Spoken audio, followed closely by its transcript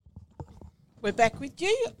We're back with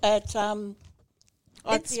you at IPL.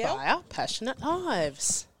 Inspire Passionate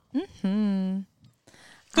Lives. Mm-hmm.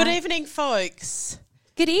 Good evening, folks.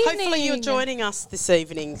 Good evening. Hopefully you're joining us this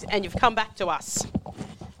evening and you've come back to us.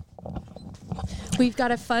 We've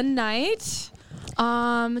got a fun night. Do you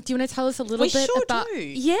want to tell us a little bit sure about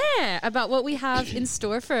do. about what we have in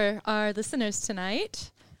store for our listeners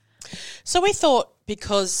tonight? So we thought,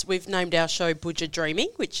 because we've named our show Budja Dreaming,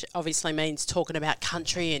 which obviously means talking about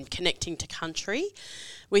country and connecting to country,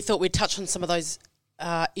 we thought we'd touch on some of those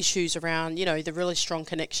issues around, you know, the really strong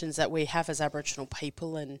connections that we have as Aboriginal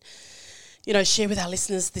people and, you know, share with our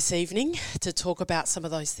listeners this evening to talk about some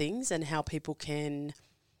of those things and how people can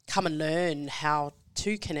come and learn how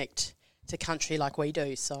to connect to country like we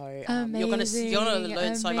do. So you're going to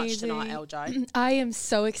learn so much tonight, LJ. I am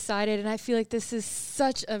so excited, and I feel like this is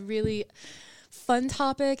such a really fun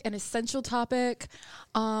topic, an essential topic.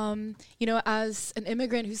 You know, as an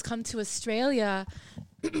immigrant who's come to Australia,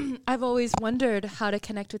 I've always wondered how to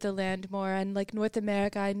connect with the land more. And like North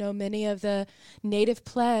America, I know many of the native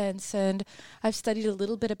plants, and I've studied a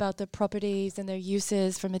little bit about their properties and their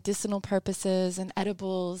uses for medicinal purposes and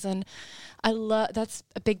edibles. And I love, that's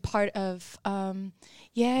a big part of,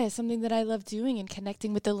 something that I love doing and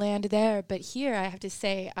connecting with the land there. But here I have to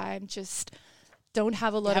say, I'm just don't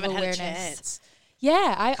have a lot of awareness. Had a chance.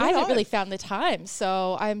 Yeah, I haven't really found the time,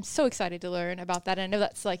 so I'm so excited to learn about that. I know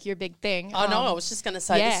that's like your big thing. Oh, no, I was just going to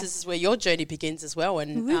say this is where your journey begins as well.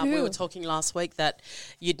 And we were talking last week that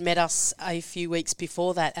you'd met us a few weeks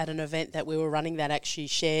before that at an event that we were running that actually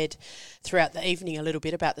shared throughout the evening a little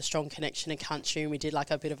bit about the strong connection in country. And we did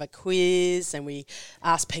like a bit of a quiz and we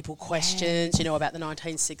asked people questions, you know, about the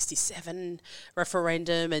 1967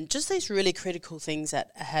 referendum and just these really critical things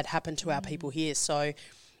that had happened to our people here. So,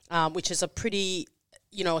 which is a pretty,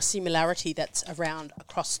 you know, a similarity that's around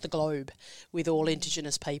across the globe with all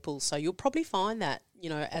Indigenous people. So you'll probably find that, you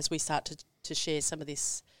know, as we start to share some of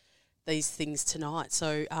these things tonight.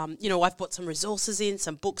 So, you know, I've put some resources in,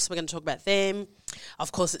 some books, we're going to talk about them.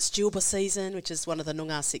 Of course, it's Julba season, which is one of the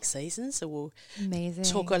Noongar 6 seasons. So we'll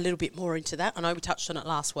talk a little bit more into that. I know we touched on it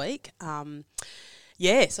last week.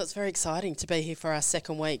 Yeah, so it's very exciting to be here for our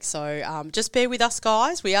second week. So just bear with us,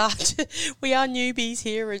 guys. We are newbies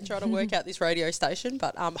here and trying to work out this radio station,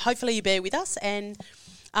 but hopefully you bear with us and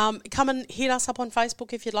come and hit us up on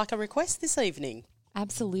Facebook if you'd like a request this evening.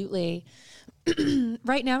 Absolutely.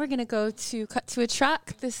 Right now we're going to cut to a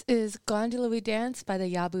track. This is Gondola We Dance by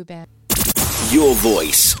the Yabu Band. Your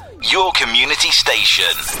voice, your community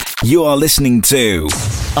station. You are listening to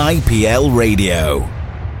IPL Radio.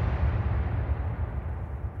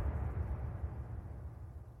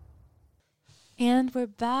 And we're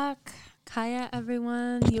back. Kaya,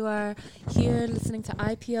 everyone. You are here listening to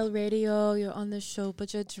IPL Radio. You're on the show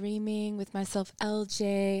Budja Dreaming with myself,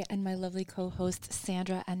 LJ, and my lovely co-hosts,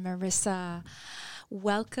 Sandra and Marissa.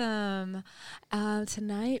 Welcome.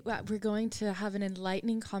 Tonight, we're going to have an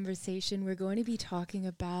enlightening conversation. We're going to be talking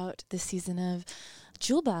about the season of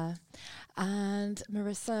Julba. And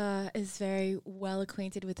Marissa is very well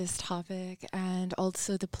acquainted with this topic and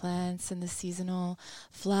also the plants and the seasonal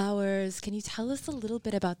flowers. Can you tell us a little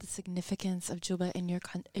bit about the significance of Julba in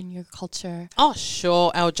your culture? Oh,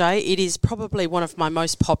 sure, LJ. It is probably one of my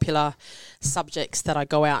most popular subjects that I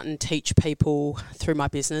go out and teach people through my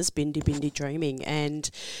business, Bindi Dreaming. And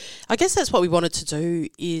I guess that's what we wanted to do,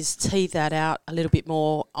 is tease that out a little bit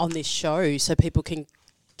more on this show so people can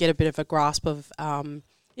get a bit of a grasp of,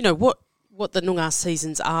 you know, what the Noongar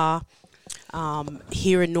seasons are.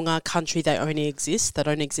 Here in Noongar country, they don't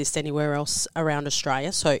exist anywhere else around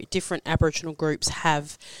Australia. So different Aboriginal groups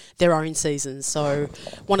have their own seasons. So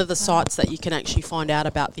one of the sites that you can actually find out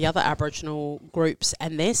about the other Aboriginal groups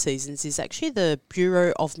and their seasons is actually the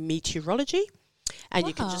Bureau of Meteorology. And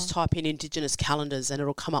you can just type in Indigenous calendars and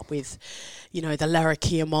it'll come up with, you know, the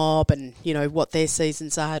Larrakia mob and, you know, what their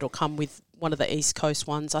seasons are. It'll come with one of the East Coast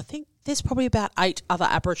ones. I think there's probably about 8 other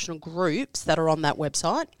Aboriginal groups that are on that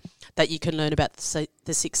website that you can learn about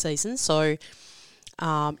the 6 seasons. So, you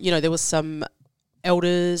know, there was some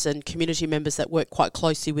elders and community members that work quite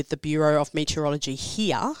closely with the Bureau of Meteorology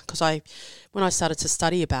here, because when I started to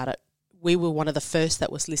study about it, we were one of the first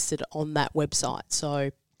that was listed on that website.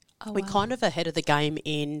 So we're kind of ahead of the game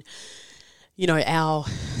in, you know, our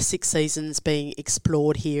 6 seasons being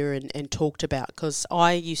explored here and talked about, because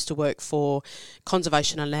I used to work for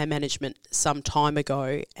Conservation and Land Management some time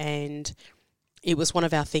ago, and it was one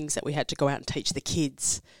of our things that we had to go out and teach the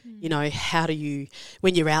kids, you know, how do you,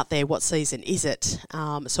 when you're out there, what season is it?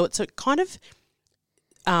 So it's a kind of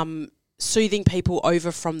soothing people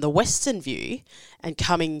over from the Western view and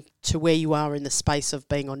coming to where you are in the space of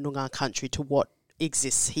being on Noongar country to what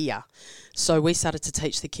exists here. So we started to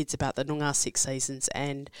teach the kids about the Noongar 6 seasons,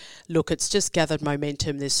 and look, it's just gathered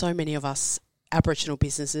momentum. There's so many of us Aboriginal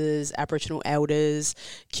businesses, Aboriginal elders,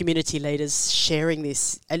 community leaders sharing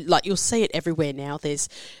this. And like, you'll see it everywhere now. There's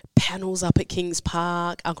panels up at Kings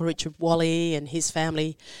Park. Uncle Richard Wally and his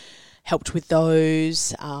family helped with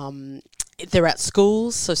those. They're at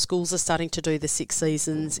schools, so schools are starting to do the 6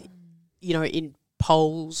 seasons, you know, in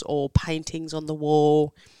poles or paintings on the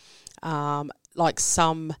wall. Like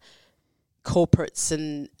some corporates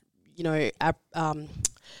and, you know,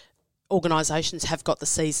 organisations have got the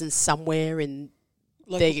seasons somewhere in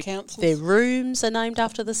their rooms are named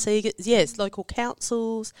after the seasons. Yes, local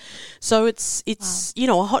councils. So it's you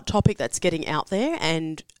know, a hot topic that's getting out there,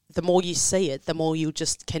 and the more you see it, the more you'll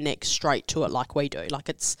just connect straight to it like we do. Like,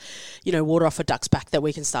 it's, you know, water off a duck's back that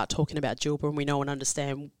we can start talking about Djilba, and we know and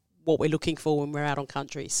understand what we're looking for when we're out on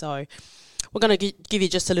country. So we're going to give you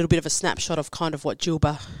just a little bit of a snapshot of kind of what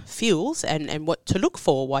Djilba feels and what to look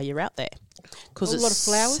for while you're out there. Because a lot of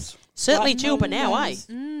flowers. Certainly Djilba now, eh?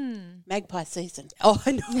 Magpie season. Oh,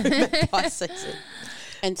 I know, magpie season.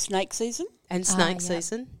 And snake season. And snake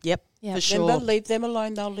season, yep, for sure. Remember, leave them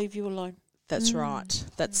alone, they'll leave you alone. That's right.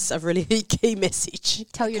 That's a really key message.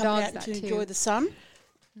 Tell your Come dogs out that to too. enjoy the sun.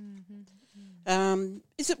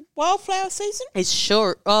 Is it wildflower season? It's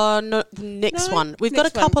sure. No, next one. We've got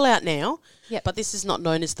a couple out now, but this is not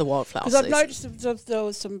known as the wildflower season. Because I've noticed there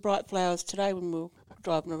was some bright flowers today when we were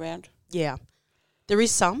driving around. Yeah. There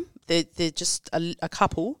is some. They're just a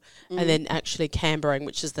couple, and then actually Canberraing,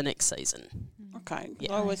 which is the next season. Okay.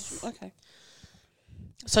 Yeah. Okay.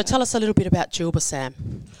 So tell us a little bit about Djilba,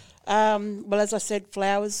 Sam. Well, as I said,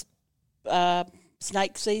 flowers,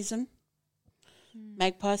 snake season,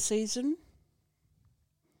 magpie season.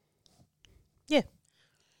 Yeah.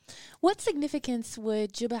 What significance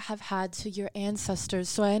would Djilba have had to your ancestors?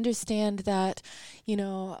 So I understand that, you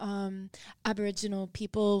know, Aboriginal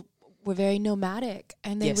people were very nomadic,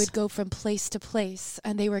 and they would go from place to place,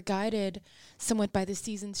 and they were guided somewhat by the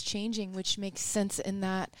seasons changing, which makes sense in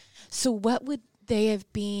that. So what would they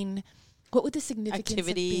have been? What would the significance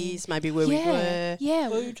activities, have been? maybe where we were. Yeah.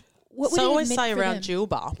 Food. What would So I it always have say meant for around them?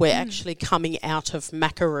 Djilba, we're actually coming out of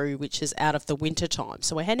Makaroo, which is out of the winter time.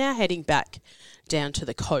 So we're now heading back down to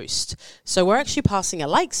the coast. So we're actually passing a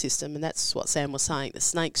lake system, and that's what Sam was saying. The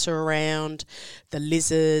snakes are around, the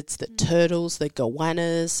lizards, the turtles, the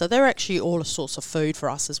goannas. So they're actually all a source of food for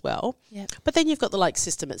us as well. Yep. But then you've got the lake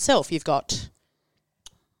system itself. You've got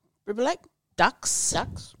River Lake. ducks,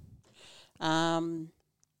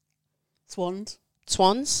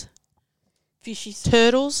 Swans. fishies, Fishies.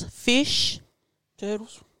 turtles, fish.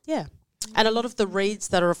 Turtles. Yeah. And a lot of the reeds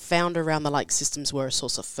that are found around the lake systems were a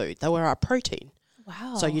source of food. They were our protein.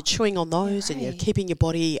 Wow. So you're chewing on those and you're keeping your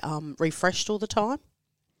body refreshed all the time.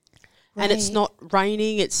 And it's not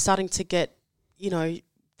raining. It's starting to get, you know,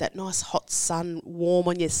 that nice hot sun warm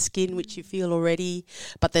on your skin, which you feel already.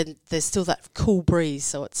 But then there's still that cool breeze.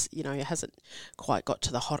 So it's, you know, it hasn't quite got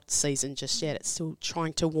to the hot season just yet. It's still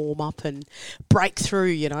trying to warm up and break through,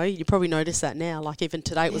 you know. You probably notice that now. Like even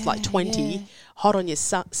today it was like 20, hot on your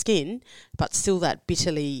skin, but still that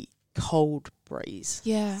bitterly cold breeze.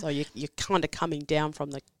 Yeah. So you're kind of coming down from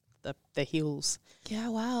the hills. Yeah,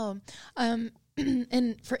 wow. And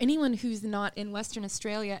for anyone who's not in Western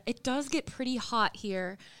Australia, it does get pretty hot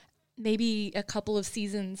here, maybe a couple of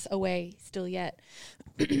seasons away still yet.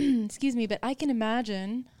 Excuse me, but I can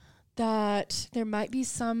imagine that there might be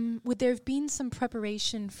would there have been some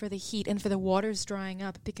preparation for the heat and for the waters drying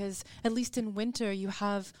up? Because at least in winter you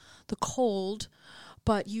have the cold,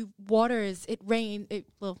 but this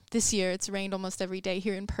year it's rained almost every day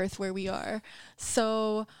here in Perth where we are.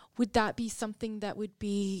 So would that be something that would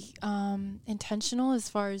be intentional as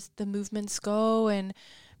far as the movements go and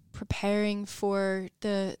preparing for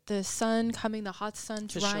the sun coming, the hot sun,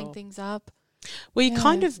 drying things up? Well, you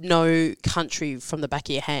kind of know country from the back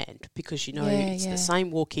of your hand because you know it's the same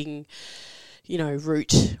walking, you know,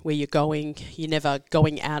 route where you're going. You're never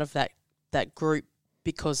going out of that group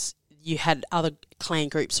because you had other clan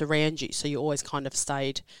groups around you, so you always kind of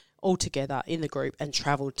stayed all together in the group and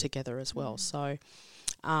travelled together as well. So,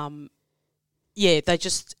 they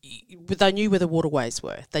knew where the waterways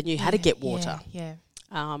were. They knew how to get water. Yeah.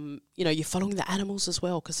 You know, you're following the animals as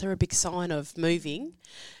well because they're a big sign of moving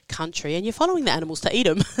country, and you're following the animals to eat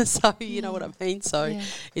them. So you know what I mean. So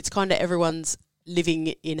it's kind of everyone's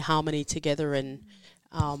living in harmony together, and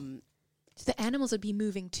the animals would be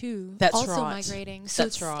moving too. That's also right. Migrating. So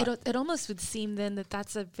that's right. It almost would seem then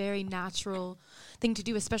that's a very natural thing to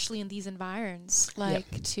do, especially in these environs,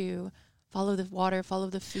 to follow the water, follow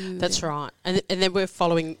the food. That's right. And then we're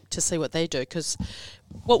following to see what they do, because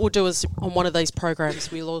what we'll do is on one of these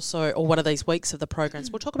programs, we'll also, or one of these weeks of the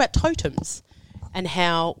programs, we'll talk about totems and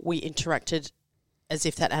how we interacted as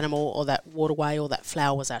if that animal or that waterway or that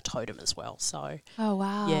flower was our totem as well. So, oh,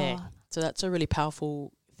 wow. Yeah. So that's a really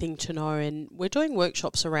powerful thing to know. And we're doing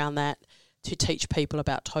workshops around that to teach people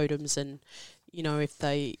about totems and, you know, if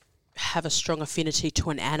they have a strong affinity to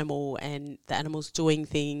an animal and the animal's doing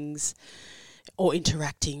things or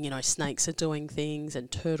interacting, you know, snakes are doing things and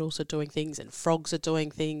turtles are doing things and frogs are doing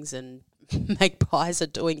things and magpies are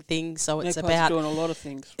doing things. So it's Magpies about doing a lot of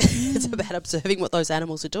things. it's about observing what those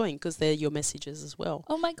animals are doing, because they're your messages as well.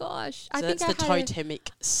 Oh my gosh. So that's the totemic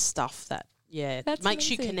stuff that That's makes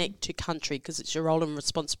amazing. you connect to country, because it's your role and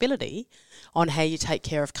responsibility on how you take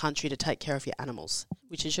care of country to take care of your animals,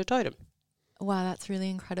 which is your totem. Wow, that's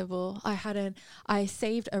really incredible. I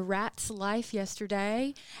saved a rat's life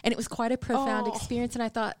yesterday, and it was quite a profound experience. And I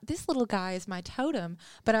thought, this little guy is my totem.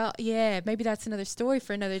 But maybe that's another story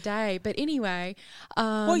for another day. But anyway,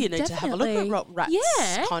 well, you need to have a look at what rats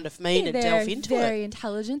kind of mean and delve into it. They're very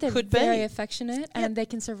intelligent. They're very affectionate, and they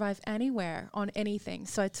can survive anywhere on anything.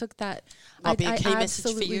 So I took that. Might be a key message for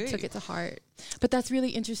absolutely you. took it to heart. But that's really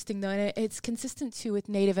interesting, though, and it's consistent too with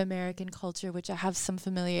Native American culture, which I have some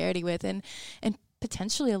familiarity with, and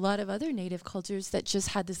potentially a lot of other Native cultures that just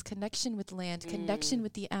had this connection with land, connection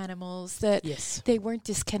with the animals, that they weren't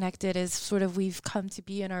disconnected as sort of we've come to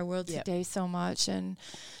be in our world today so much. And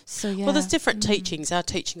so, Well, there's different teachings. Our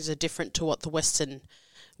teachings are different to what the Western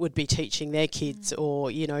would be teaching their kids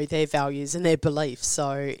or, you know, their values and their beliefs.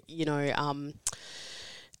 So, you know,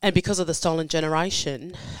 and because of the stolen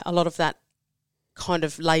generation, a lot of that kind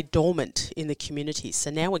of lay dormant in the communities.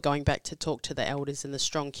 So now we're going back to talk to the elders and the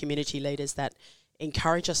strong community leaders that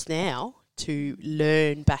encourage us now to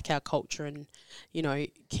learn back our culture and, you know,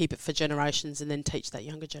 keep it for generations and then teach that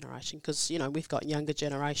younger generation, because, you know, we've got younger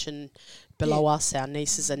generation below us, our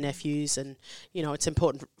nieces and nephews, and, you know, it's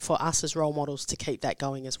important for us as role models to keep that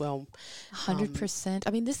going as well. 100%. I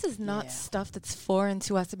mean, this is not stuff that's foreign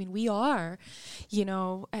to us. I mean, we are, you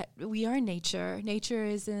know, we are nature. Nature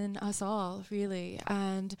is in us all, really.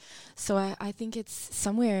 And so I think it's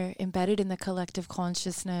somewhere embedded in the collective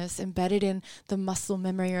consciousness, embedded in the muscle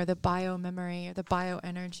memory or the bio memory or the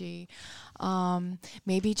bioenergy.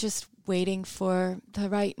 Maybe just waiting for the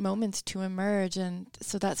right moments to emerge. And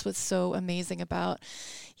so that's what's so amazing about,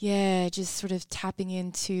 just sort of tapping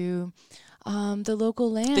into the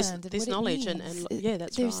local land. This knowledge and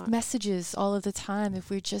that's there's right. messages all of the time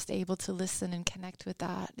if we're just able to listen and connect with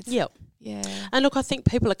that. Yeah. And look, I think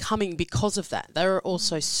people are coming because of that. They're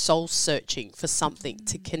also soul searching for something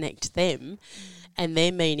to connect them and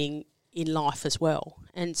their meaning in life as well.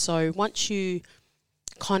 And so once you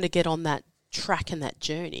kind of get on that track and that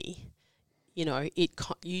journey, you know,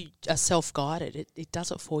 you are self-guided. It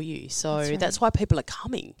does it for you. So that's why people are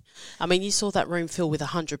coming. I mean, you saw that room fill with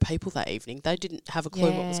 100 people that evening. They didn't have a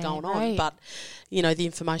clue what was going on. But, you know, the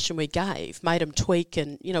information we gave made them tweak.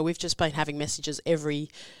 And, you know, we've just been having messages every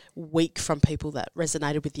week from people that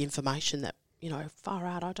resonated with the information that, you know, far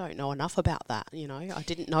out, I don't know enough about that. You know, I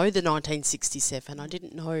didn't know the 1967. I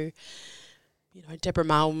didn't know... You know, Deborah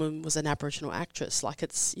Mailman was an Aboriginal actress. Like,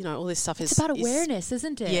 it's, you know, all this stuff it's about awareness,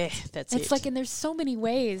 isn't it? Yeah, that's it. It's like, and there's so many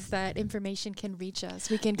ways that information can reach us.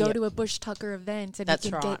 We can go to a Bush Tucker event and we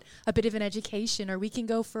can get a bit of an education, or we can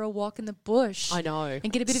go for a walk in the bush. I know.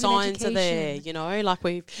 And get a bit of an education. Signs are there, you know, like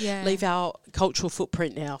we leave our cultural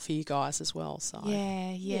footprint now for you guys as well. So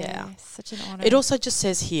such an honour. It also just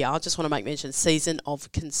says here, I just want to make mention, season of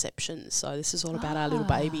conception. So this is all about our little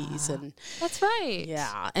babies. And that's right.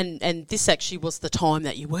 Yeah, and this actually was the time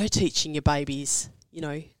that you were teaching your babies, you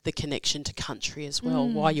know, the connection to country as well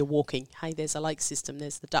while you're walking. Hey, there's a lake system,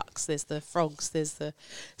 there's the ducks, there's the frogs, there's the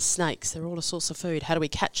snakes. They're all a source of food. How do we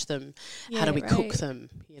catch them? How do we cook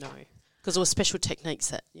them? You know, because there were special techniques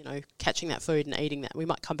that, you know, catching that food and eating that. We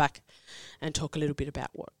might come back and talk a little bit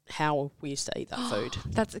about how we used to eat that food.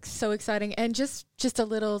 That's so exciting. And just a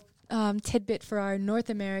little tidbit for our North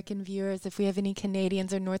American viewers, if we have any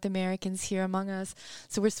Canadians or North Americans here among us.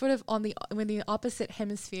 So we're sort of in the opposite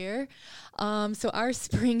hemisphere. So our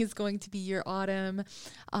spring is going to be your autumn.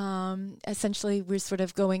 Essentially, we're sort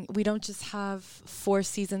of going, we don't just have 4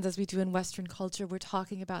 seasons as we do in Western culture. We're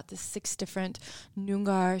talking about the 6 different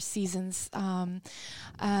Noongar seasons. And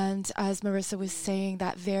as Marissa was saying,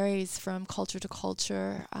 that varies from culture to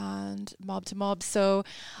culture and mob to mob. So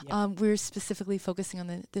we're specifically focusing on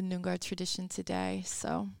the Noongar tradition today.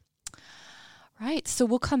 So, Right, so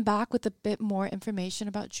we'll come back with a bit more information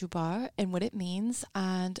about Jubar and what it means,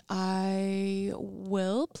 and I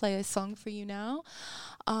will play a song for you now.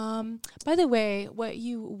 By the way, what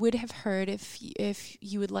you would have heard if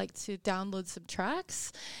you would like to download some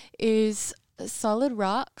tracks is Solid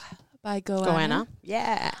Rock by Goanna.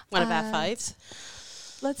 Yeah, one of our faves.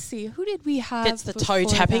 Let's see, who did we have? Gets the toe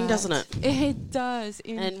tapping, doesn't it? It does,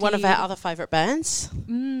 indeed. And one of our other favourite bands,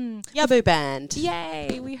 Yabu Band.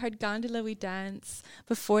 Yay, we heard Gondola We Dance.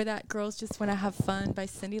 Before that, Girls Just Wanna Have Fun by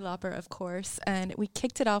Cyndi Lauper, of course. And we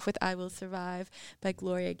kicked it off with I Will Survive by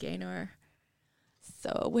Gloria Gaynor.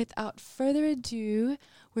 So without further ado,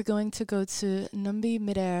 we're going to go to Numbi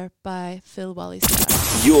Midair by Phil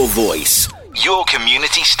Wally-Star. Your voice, your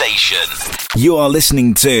community station. You are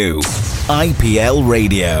listening to IPL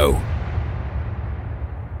Radio.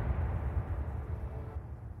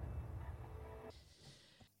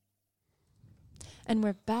 And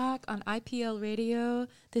we're back on IPL Radio.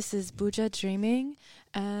 This is Buja Dreaming,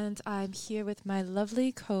 and I'm here with my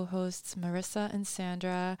lovely co-hosts Marissa and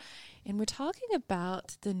Sandra, and we're talking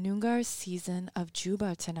about the Noongar season of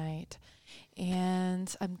Juba tonight.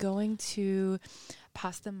 And I'm going to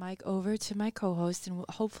pass the mic over to my co-host, and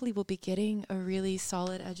hopefully we'll be getting a really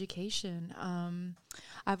solid education.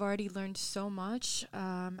 I've already learned so much.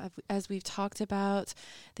 As we've talked about,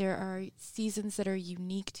 there are seasons that are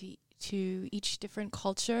unique to each different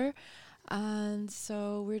culture, and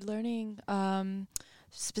so we're learning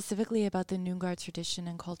specifically about the Noongar tradition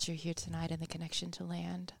and culture here tonight and the connection to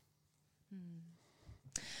land.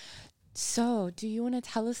 So, do you want to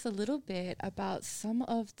tell us a little bit about some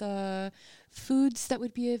of the foods that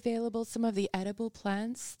would be available, some of the edible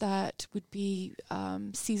plants that would be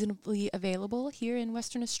seasonally available here in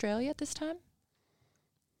Western Australia at this time?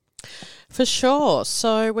 For sure.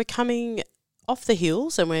 So we're coming off the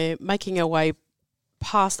hills and we're making our way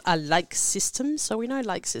past a lake system. So we know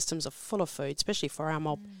lake systems are full of food, especially for our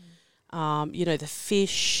mob. The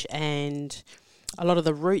fish and a lot of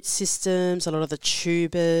the root systems, a lot of the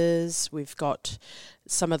tubers. We've got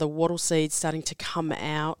some of the wattle seeds starting to come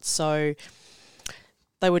out. So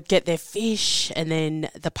they would get their fish, and then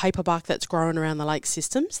the paper bark that's growing around the lake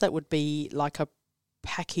systems, that would be like a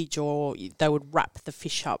package, or they would wrap the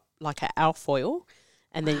fish up like an alfoil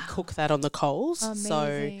and then cook that on the coals. Amazing.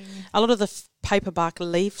 So a lot of the paper bark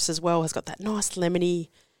leaves as well has got that nice lemony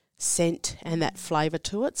scent and that flavour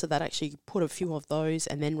to it, so that actually put a few of those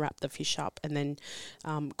and then wrap the fish up and then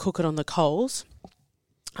cook it on the coals.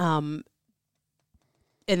 And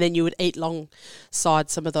then you would eat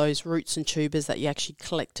alongside some of those roots and tubers that you actually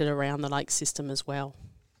collected around the lake system as well.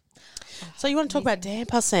 So you want to talk about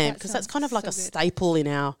damper, Sam, because that's kind of like a staple in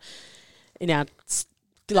our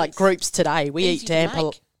like groups today. We eat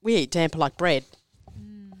damper. We eat damper like bread.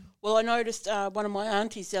 Well, I noticed one of my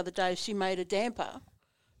aunties the other day, she made a damper,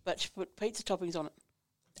 but she put pizza toppings on it.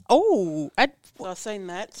 Oh, So I've seen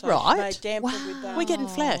that. So right. she made damper with... We're getting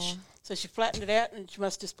flash. So she flattened it out and she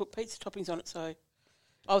must just put pizza toppings on it. So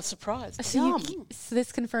I was surprised. So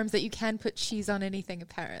this confirms that you can put cheese on anything,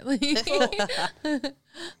 apparently. Yes.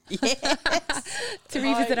 To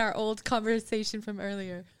revisit our old conversation from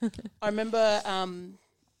earlier. I remember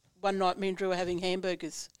one night me and Drew were having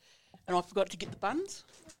hamburgers and I forgot to get the buns.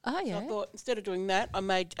 Oh, yeah. So I thought instead of doing that, I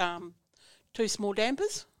made 2 small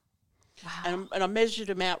dampers. Wow. And I measured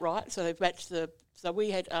them out right, so they've matched so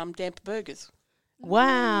we had damper burgers.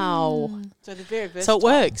 Wow. So they're very versatile. So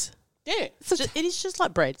it works. Yeah. It is just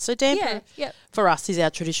like bread. So damper for us is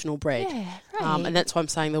our traditional bread. Yeah, right. And that's why I'm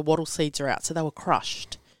saying the wattle seeds are out. So they were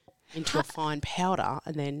crushed into a fine powder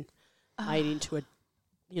and then made into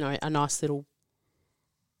a nice little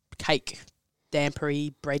cake,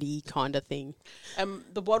 dampery, bready kind of thing.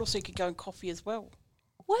 The wattle seed could go in coffee as well.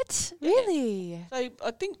 What? Really? So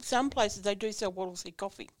I think some places they do sell wattle seed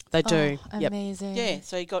coffee. They do. Amazing. Yeah,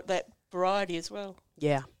 so you got that variety as well.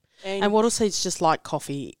 Yeah. And wattle seeds just like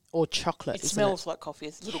coffee or chocolate. It smells like coffee.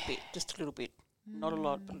 It's a little bit, just a little bit. Not a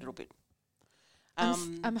lot, but a little bit.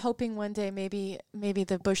 I'm hoping one day maybe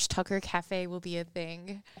the Bush Tucker Cafe will be a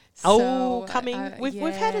thing. Coming.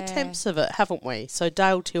 We've had attempts of it, haven't we? So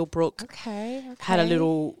Dale Tilbrook had a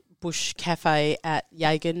little Bush Cafe at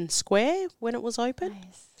Yagan Square when it was open.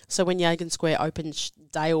 Nice. So when Yagan Square opened,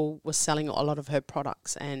 Dale was selling a lot of her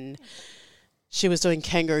products, and she was doing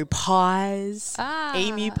kangaroo pies,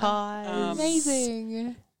 emu pies,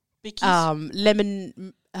 amazing,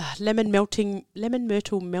 lemon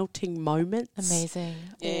myrtle melting moments, amazing,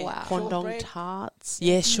 wow, quandong tarts,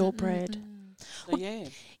 shortbread. So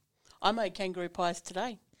I made kangaroo pies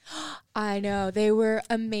today. I know. They were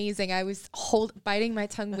amazing. I was biting my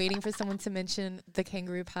tongue waiting for someone to mention the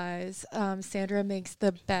kangaroo pies. Sandra makes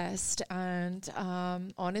the best. And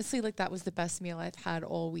honestly, like that was the best meal I've had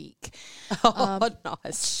all week. Oh,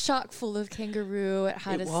 nice. Chock full of kangaroo. It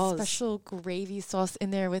had special gravy sauce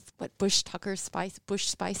in there with bush spices. Bush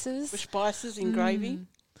spices in gravy.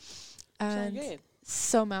 And so, yeah.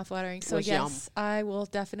 So mouthwatering. So Yum. yes, I will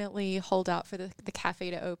definitely hold out for the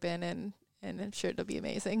cafe to open, and I'm sure it'll be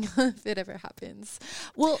amazing if it ever happens.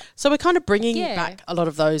 Well, So we're kind of bringing back a lot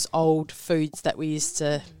of those old foods that we used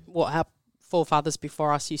to, what our forefathers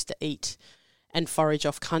before us used to eat and forage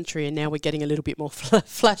off country, and now we're getting a little bit more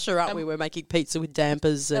flasher, aren't we? We're making pizza with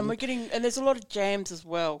dampers. And we're getting, and there's a lot of jams as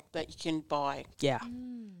well that you can buy. Yeah.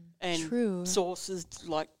 And true. sauces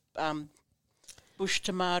like bush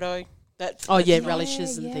tomato.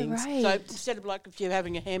 Relishes and things. Right. So instead of like if you're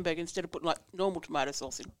having a hamburger, instead of putting like normal tomato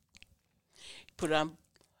sauce in, put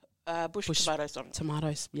bush tomatoes on it.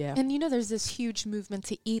 Tomatoes, yeah. And there's this huge movement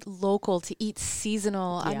to eat local, to eat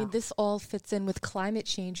seasonal. I mean, this all fits in with climate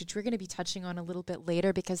change, which we're going to be touching on a little bit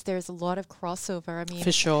later because there's a lot of crossover. I mean,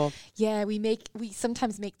 For sure. yeah, we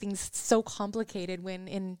sometimes make things so complicated when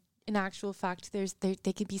in actual fact,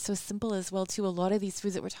 they can be so simple as well too. A lot of these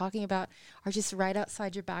foods that we're talking about are just right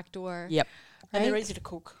outside your back door. Yep. And they're easy to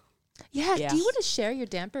cook. Yeah. Yeah. Do you want to share your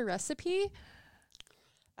damper recipe?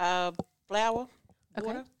 Flour, Okay.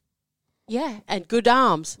 water, Yeah. And good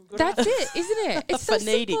arms. That's it, isn't it? It's so For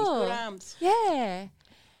kneading. simple. good arms. Yeah.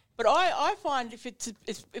 But I find if it's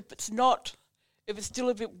still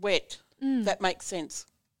a bit wet, that makes sense.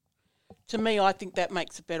 To me, I think that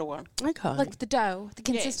makes a better one. Okay. Like the dough, the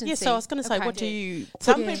consistency. Yeah, so I was going to say, Okay. what do you...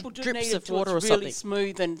 Some Yeah. people do drips need it of till water it's or really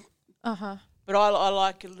something. smooth, and Uh-huh. but I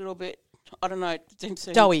like a little bit. I don't know. It seems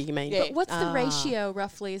to Doughy, you mean? Yeah. But what's the ratio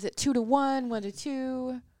roughly? Is it 2 to 1, 1 to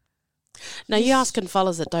 2? No, you're asking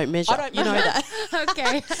fellas that don't measure. I don't you know measure. that.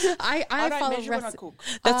 Okay. I I don't follow measure when I recipe. cook.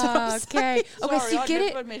 That's what I'm Okay. Okay, Sorry, so I you get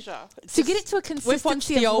never it. measure. So you get it to a consistency We've watched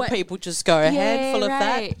the of old what? people just go a handful of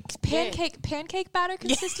right. that. Pancake batter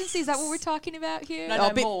consistency. Is that what we're talking about here? No,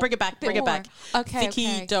 Oh, more. bring it back, bring it more. back. Okay. Thicky,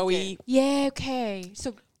 okay. doughy. Yeah. Okay.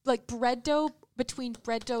 So like bread dough between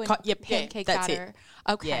bread dough and Yep, pancake that's it. batter.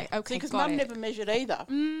 Okay. Yeah. Okay. Because got Mum it. never measured either.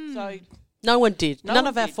 So No one did. No None one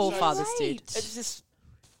of our did. forefathers Right. did. it's just,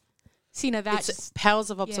 See, now that's It's powers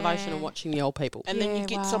of observation Yeah. and watching the old people. and then Yeah, you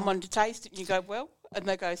get wow. someone to taste it, and you go, well, and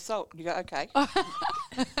they go salt, and you go, okay,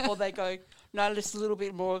 or they go, no, just a little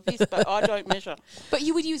bit more of this, but I don't measure. But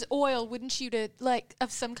you would use oil, wouldn't you, to like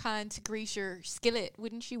of some kind to grease your skillet,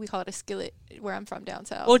 wouldn't you? We call it a skillet where I'm from down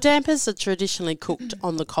south. Well, dampers are traditionally cooked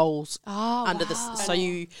on the coals oh, under wow. the. So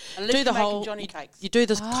you Unless do you're the making whole. Johnny cakes. You do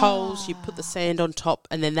the coals. You put the sand on top,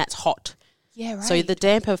 and then that's hot. Yeah, right. So the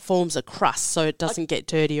damper forms a crust, so it doesn't get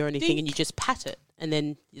dirty or anything, think- and you just pat it, and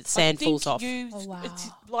then the I sand think falls off. Oh, wow. It's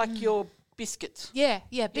like your biscuits. yeah,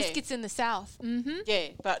 biscuits in the south. Mm-hmm. Yeah,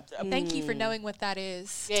 but Thank you for knowing what that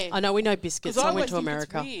is. yeah, I know we know biscuits. 'Cause I always went to think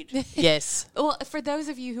America. It's weird. Yes. Well, for those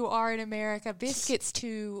of you who are in America, biscuits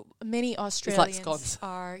to many Australians scones.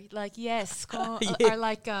 are like Yeah. are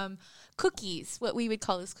like cookies. What we would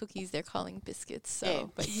call as cookies, they're calling biscuits. So, Yeah.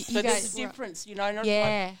 but you So there's guys, a difference, not like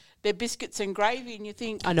yeah. they're biscuits and gravy, and you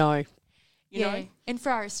think, I know. you know, And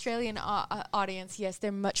for our Australian audience, yes,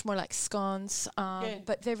 they're much more like scones,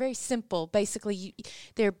 but they're very simple. Basically,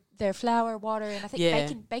 they're flour, water, and I think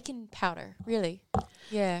Yeah. bacon powder. Really,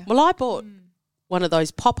 yeah. Well, I bought one of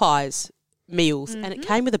those Popeyes meals, and it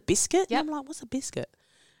came with a biscuit. Yep. And I'm like, what's a biscuit?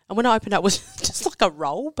 And when I opened it, it was just like a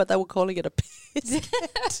roll, but they were calling it a biscuit.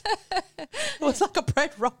 It was like a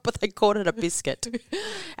bread roll, but they called it a biscuit.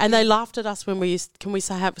 And they laughed at us when we used, can we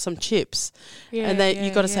say have some chips? And they,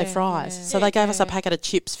 you got to say fries. So they gave us a packet of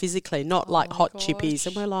chips physically, not like hot chippies.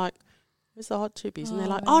 And we're like, where's the hot chippies? And they're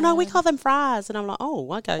like, oh, no, we call them fries. And I'm like,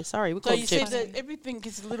 oh, okay, sorry, we so call you them see chips. that everything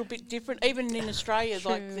is a little bit different. Even in Australia,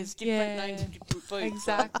 like True. there's different Yeah. names for different foods.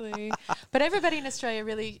 Exactly. But everybody in Australia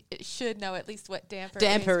really should know at least what damper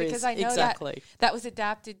Damper is. is, Because I know exactly. that was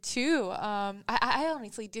adapted too. I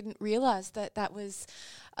honestly didn't realize that was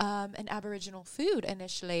an Aboriginal food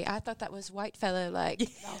initially. I thought that was whitefella, like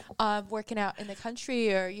working out in the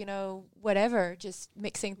country or, whatever, just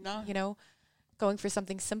mixing, No. going for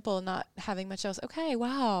something simple, not having much else. Okay,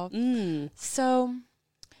 wow. Mm. So,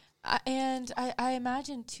 and I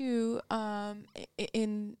imagine too,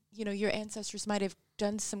 your ancestors might have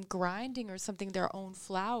done some grinding or something, their own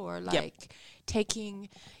flour, like taking,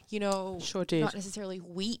 Sure did. not necessarily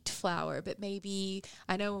wheat flour, but maybe,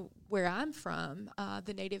 I know where I'm from,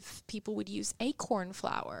 the native people would use acorn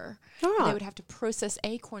flour. Right. They would have to process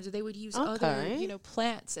acorns, or they would use other,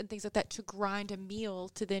 plants and things like that to grind a meal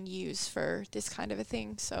to then use for this kind of a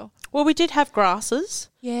thing. So, Well, we did have grasses,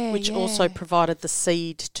 yeah, which also provided the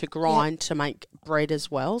seed to grind to make bread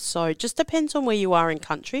as well. So it just depends on where you are in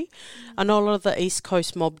country. I know a lot of the East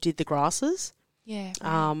Coast mob did the grasses. Yeah.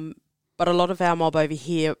 But a lot of our mob over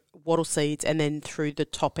here, wattle seeds, and then through the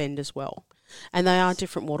top end as well. And they are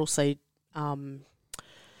different wattle seed.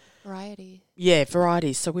 Variety. Yeah,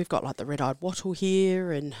 varieties. So we've got like the red-eyed wattle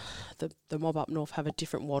here, and the mob up north have a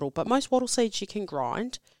different wattle. But most wattle seeds you can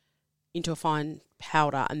grind into a fine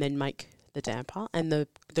powder and then make the damper. And the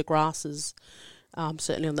grasses,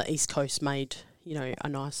 certainly on the East Coast, made, a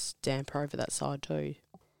nice damper over that side too.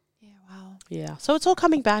 Wow. Yeah, so it's all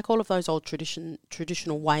coming back, all of those old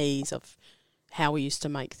traditional ways of how we used to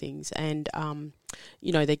make things. And,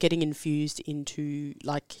 they're getting infused into,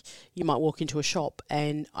 like, you might walk into a shop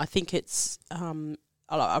and I think it's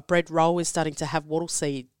a bread roll is starting to have wattle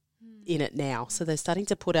seed in it now. So they're starting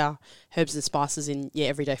to put our herbs and spices in,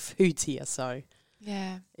 everyday foods here. So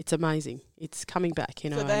yeah, it's amazing. It's coming back,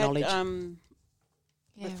 So our they knowledge. had,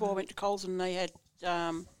 before I went to Coles, and they had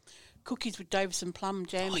cookies with Davison plum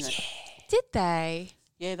jam in it. Did they?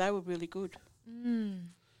 Yeah, they were really good.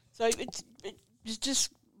 So it's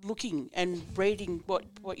just looking and reading what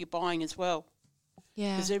you're buying as well.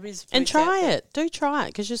 Yeah. Because there is And foods out try there. it. Do try it,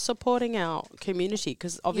 because you're supporting our community,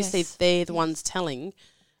 because obviously Yes. they're the ones telling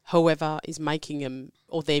whoever is making them,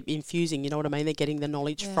 or they're infusing, you know what I mean? They're getting the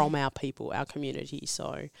knowledge from our people, our community.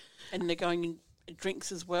 So, And they're going in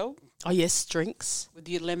drinks as well, oh yes, drinks. with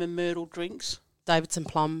your lemon myrtle drinks. Davidson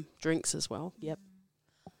plum drinks as well. Yep.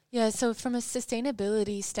 Yeah, so from a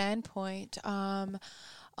sustainability standpoint,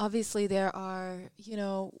 obviously there are,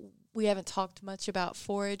 we haven't talked much about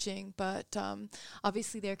foraging, but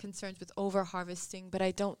obviously there are concerns with over-harvesting, but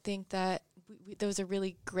I don't think that those are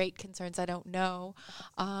really great concerns. I don't know.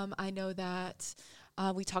 I know that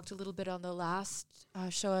we talked a little bit on the last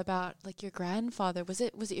show about, like, your grandfather. Was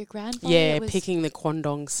it your grandfather? Yeah, that was picking the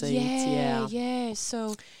quandong seeds. Yeah.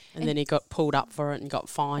 So, And then he got pulled up for it and got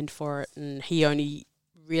fined for it, and he only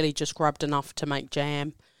really just grubbed enough to make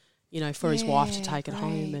jam, for his wife to take it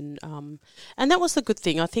home. And that was the good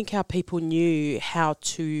thing. I think our people knew how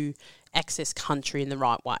to access country in the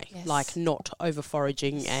right way, like not over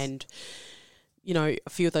foraging, and a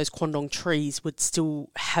few of those quandong trees would still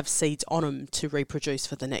have seeds on them to reproduce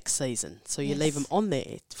for the next season. So you leave them on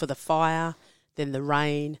there for the fire, then the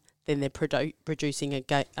rain, then they're producing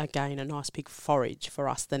again a nice big forage for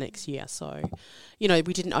us the next year. So, we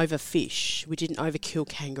didn't overfish, we didn't overkill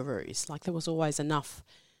kangaroos. Like, there was always enough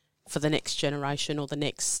for the next generation or the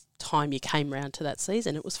next time you came round to that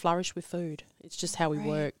season. It was flourished with food. It's just how we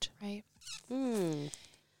worked. Right.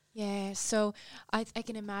 Yeah, so I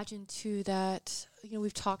can imagine too that,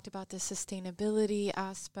 we've talked about the sustainability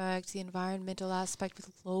aspect, the environmental aspect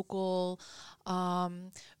with local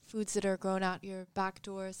foods that are grown out your back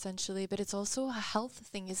door essentially, but it's also a health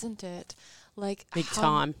thing, isn't it? Like, Big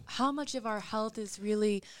time. How much of our health is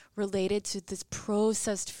really related to this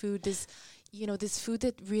processed food, this food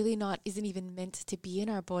that really isn't even meant to be in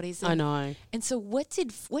our bodies. I know. And so what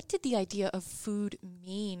did the idea of food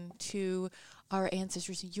mean to our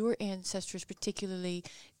ancestors, your ancestors particularly,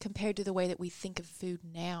 compared to the way that we think of food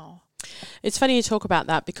now? It's funny you talk about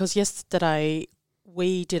that, because yesterday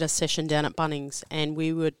we did a session down at Bunnings, and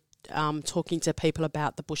we were talking to people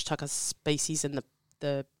about the bush tucker species and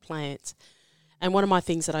the plants. And one of my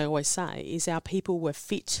things that I always say is our people were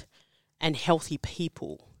fit and healthy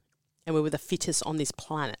people, and we were the fittest on this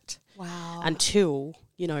planet. Wow. Until,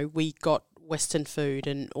 we got Western food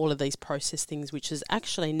and all of these processed things, which is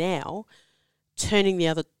actually now turning the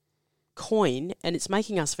other coin, and it's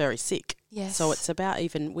making us very sick. Yes. So it's about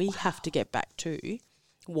we have to get back to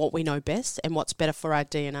what we know best and what's better for our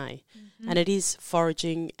DNA. And it is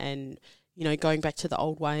foraging and, going back to the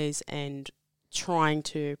old ways and trying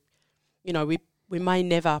to, we may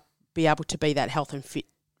never be able to be that health and fit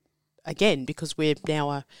again, because we're now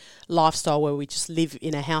a lifestyle where we just live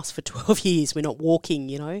in a house for 12 years. We're not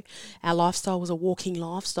walking, Our lifestyle was a walking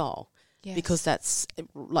lifestyle. Yes. Because that's,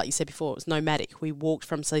 like you said before, it was nomadic. We walked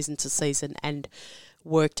from season to season and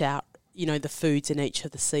worked out, the foods in each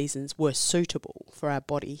of the seasons were suitable for our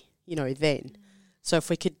body, then. So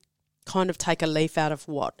if we could kind of take a leaf out of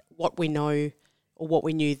what we know or what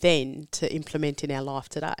we knew then to implement in our life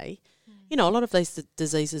today, a lot of these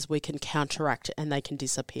diseases we can counteract and they can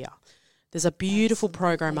disappear. There's a beautiful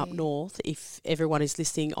program up north, if everyone is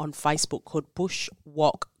listening, on Facebook, called Bush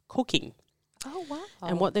Wok Cooking. Oh, wow.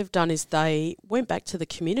 And what they've done is they went back to the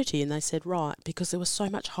community and they said, right, because there was so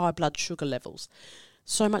much high blood sugar levels,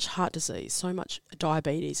 so much heart disease, so much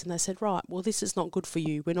diabetes, and they said, right, well, this is not good for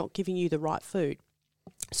you. We're not giving you the right food.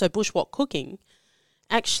 So Bushwalk Cooking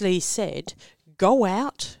actually said, go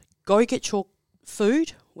out, go get your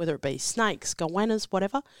food, whether it be snakes, goannas,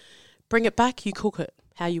 whatever, bring it back, you cook it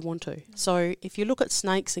how you want to. So if you look at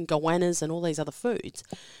snakes and goannas and all these other foods,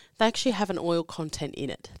 they actually have an oil content in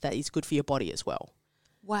it that is good for your body as well.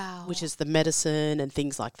 Wow. Which is the medicine and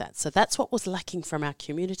things like that. So that's what was lacking from our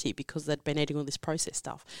community because they'd been eating all this processed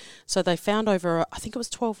stuff. So they found over, I think it was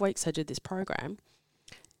 12 weeks they did this program,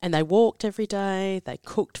 and they walked every day, they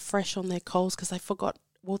cooked fresh on their coals because they forgot,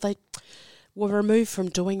 well, they were removed from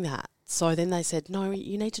doing that. So then they said, no,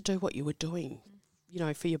 you need to do what you were doing, you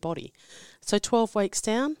know, for your body. So 12 weeks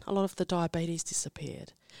down, a lot of the diabetes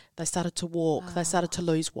disappeared. They started to walk. They started to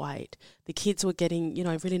lose weight. The kids were getting, you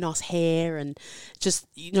know, really nice hair and just,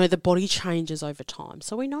 you know, the body changes over time.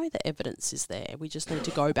 So we know the evidence is there. We just need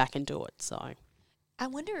to go back and do it. So I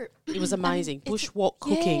wonder. it was amazing. Bushwalk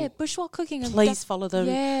Cooking. Yeah, Bushwalk Cooking. Please follow them,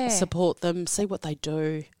 Yeah. support them, see what they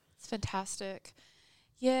do. It's fantastic.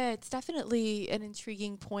 Yeah, it's definitely an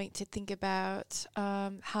intriguing point to think about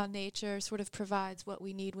how nature sort of provides what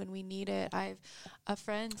we need when we need it. I have a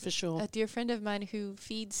friend, For sure. a dear friend of mine who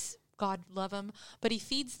feeds, God love him, but he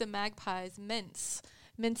feeds the magpies mince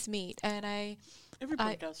meat. And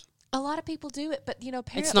Everybody does. a lot of people do it, but, you know, It's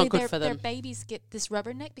apparently not good for their them. babies get this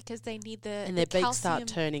rubberneck because they need the And their beaks start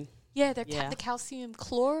turning. Yeah, Yeah. the calcium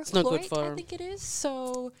It's not good chlorate, for I 'em. think it is.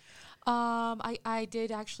 So I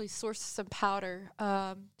did actually source some powder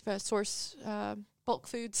for source bulk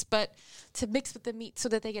foods, but to mix with the meat so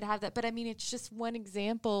that they could have that. But I mean, it's just one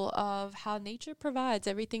example of how nature provides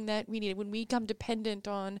everything that we need. When we become dependent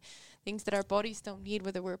on things that our bodies don't need,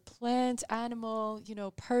 whether we're plant, animal, you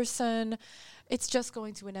know, person, it's just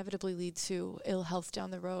going to inevitably lead to ill health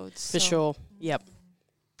down the road. For sure. Yep.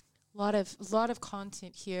 Lot of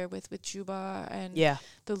content here with Juba and Yeah.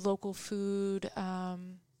 the local food,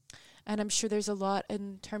 and I'm sure there's a lot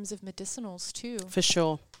in terms of medicinals too. For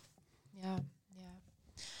sure. Yeah.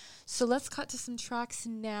 So let's cut to some tracks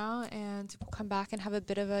now, and we'll come back and have a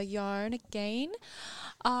bit of a yarn again.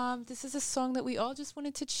 This is a song that we all just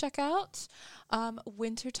wanted to check out.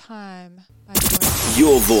 Wintertime by Jordan.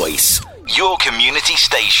 Your voice, your community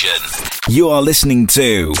station. You are listening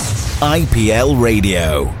to IPL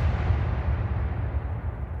Radio.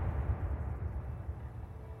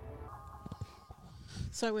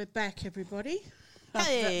 So we're back, everybody.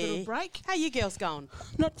 After that Hey. little break. How you girls going?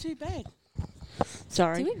 Not too bad.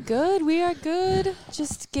 Sorry. Doing good. We are good.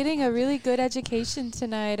 Just getting a really good education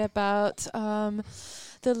tonight about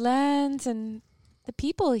the land and the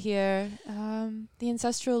people here, the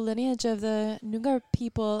ancestral lineage of the Noongar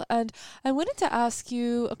people. And I wanted to ask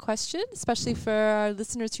you a question, especially for our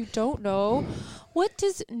listeners who don't know. What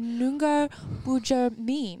does Noongar Buja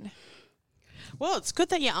mean? Well, it's good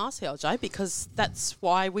that you asked, LJ, because that's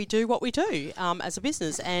why we do what we do as a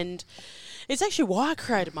business. And it's actually why I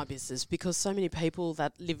created my business, because so many people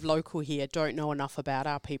that live local here don't know enough about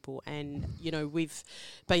our people. And, you know, we've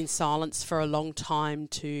been silenced for a long time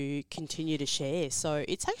to continue to share. So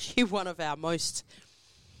it's actually one of our most...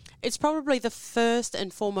 It's probably the first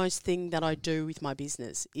and foremost thing that I do with my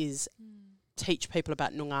business is teach people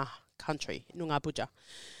about Noongar country, Noongar Buja.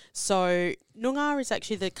 So Noongar is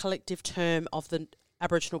actually the collective term of the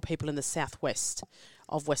Aboriginal people in the southwest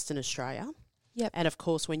of Western Australia. Yep. And of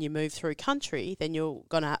course, when you move through country, then you're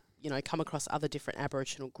going to, you know, come across other different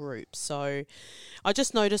Aboriginal groups. So I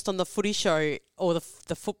just noticed on the footy show or the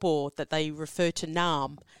football that they refer to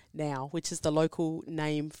Naarm now, which is the local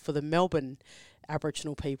name for the Melbourne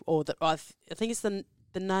Aboriginal people, or I think it's the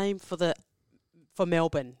name for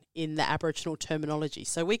Melbourne in the Aboriginal terminology.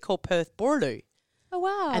 So we call Perth Boorloo. Oh,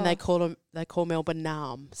 wow. And they call Melbourne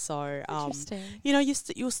Naarm. So Interesting. you know,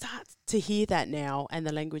 you'll start to hear that now, and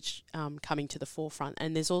the language coming to the forefront.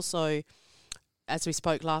 And there's also, as we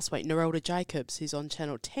spoke last week, Narelda Jacobs, who's on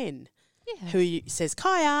Channel 10, who says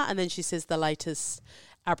Kaya, and then she says the latest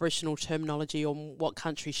Aboriginal terminology on what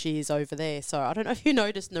country she is over there. So I don't know if you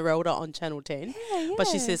noticed Narelda on Channel 10, but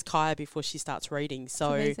she says Kaya before she starts reading.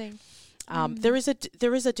 So amazing. there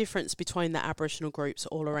is a difference between the Aboriginal groups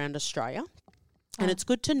all around Australia. And it's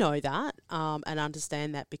good to know that and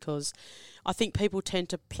understand that, because I think people tend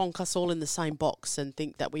to plonk us all in the same box and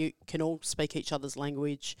think that we can all speak each other's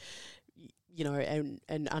language, you know,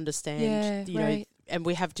 and understand, you know, and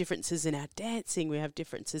we have differences in our dancing, we have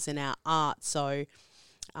differences in our art. So,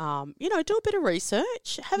 you know, do a bit of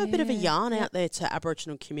research, have a bit of a yarn out there to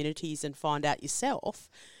Aboriginal communities and find out yourself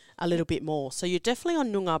a little bit more. So you're definitely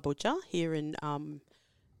on Noongar Budja here in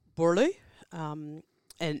Boorloo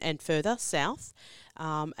and further south.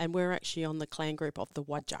 And we're actually on the clan group of the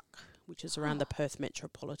Whadjuk, which is around the Perth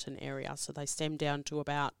metropolitan area. So they stem down to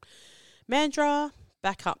about Mandurah,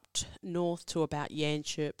 back up north to about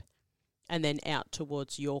Yanchep, and then out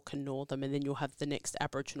towards York and Northam, and then you'll have the next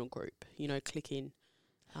Aboriginal group, click in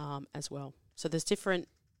as well. So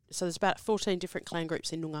there's about 14 different clan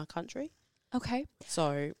groups in Noongar country. Okay.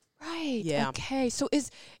 So right. Yeah. Okay. So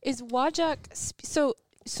is Whadjuk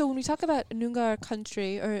so when we talk about Noongar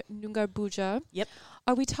country or Noongar Budja, Yep.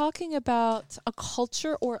 Are we talking about a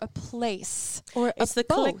culture or a place or it's the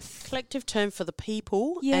both? collective term for the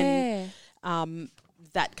people Yeah. and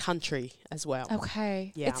that country as well.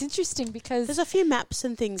 Okay. Yeah. It's interesting because There's a few maps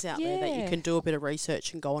and things out there that you Yeah. can do a bit of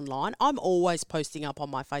research and go online. I'm always posting up on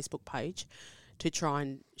my Facebook page to try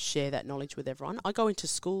and share that knowledge with everyone. I go into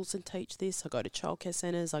schools and teach this. I go to childcare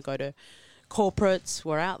centres. I go to corporates.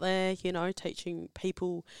 We're out there, teaching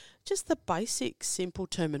people just the basic, simple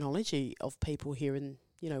terminology of people here in,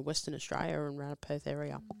 Western Australia and around the Perth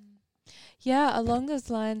area. yeah, along those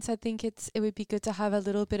lines, I think it would be good to have a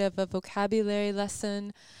little bit of a vocabulary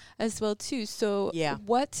lesson as well too. So Yeah.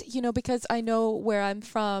 what, because I know where I'm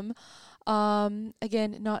from,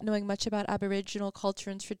 again, not knowing much about Aboriginal culture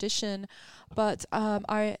and tradition, but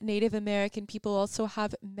our Native American people also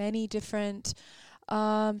have many different,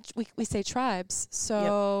 we say tribes.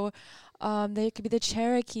 So they could be the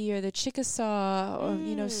Cherokee or the Chickasaw,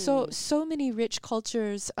 or, so many rich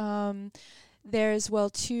cultures there as well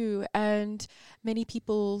too. And many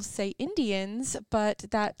people say Indians, but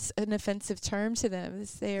that's an offensive term to them.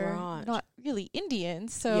 They're Right. not really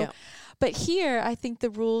Indians. So, Yeah. but here I think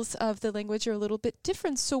the rules of the language are a little bit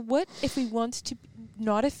different. So what if we want to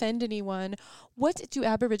not offend anyone, what do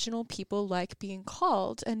Aboriginal people like being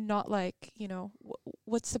called, and not like,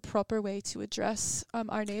 what's the proper way to address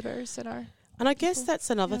our neighbours and our... And I guess people. that's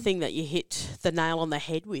another Yeah. thing that you hit the nail on the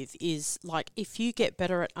head with is, like, if you get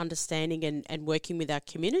better at understanding and working with our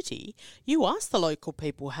community, you ask the local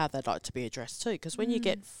people how they'd like to be addressed too. Because when you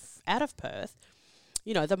get out of Perth,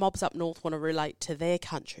 the mobs up north want to relate to their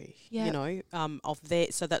country, Yeah. of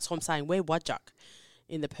their. So that's what I'm saying. We're Whadjuk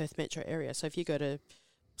in the Perth metro area. So if you go to,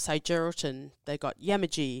 say, Geraldton, they got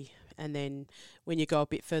Yamaji. And then when you go a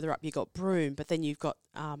bit further up, you've got Broome. But then you've got,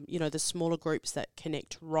 the smaller groups that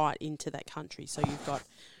connect right into that country. So you've got,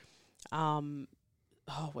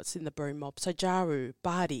 what's in the Broome mob? So Jaru,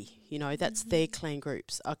 Bardi, that's their clan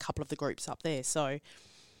groups, a couple of the groups up there. So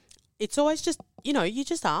it's always just, you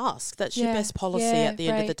just ask. That's your Yeah, best policy yeah, at the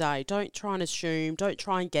end of the right. day. Don't try and assume. Don't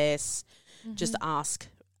try and guess. Just ask.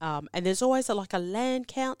 And there's always a land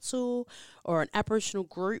council or an Aboriginal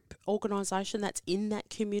group organisation that's in that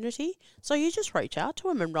community. So you just reach out to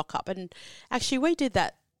them and rock up. And actually we did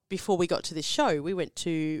that before we got to this show. We went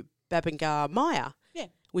to Babingar Maya,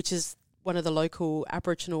 which is one of the local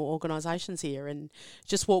Aboriginal organisations here, and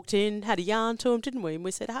just walked in, had a yarn to them, didn't we? And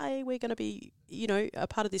we said, hey, we're going to be, a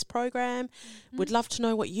part of this program. We'd love to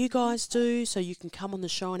know what you guys do so you can come on the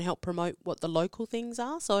show and help promote what the local things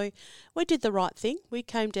are. So we did the right thing. We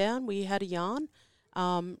came down, we had a yarn,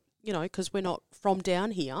 because we're not from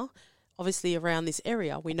down here. Obviously around this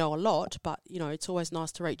area we know a lot, but, it's always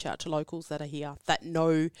nice to reach out to locals that are here, that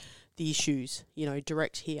know the issues,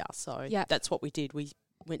 direct here. So that's what we did. We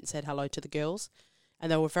went and said hello to the girls,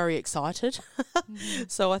 and they were very excited.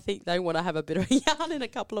 So I think they want to have a bit of a yarn in a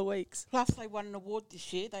couple of weeks. Plus, they won an award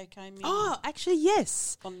this year. They came in Oh, actually,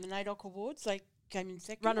 yes. on the NAIDOC Awards. They came in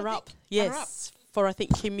second. Runner-up. I think. Yes. Runner-up. For, I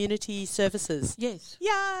think, community services. Yes.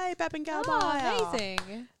 Yay, Babingar Maya.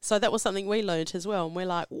 amazing. So that was something we learnt as well. And we're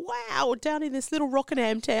like, wow, down in this little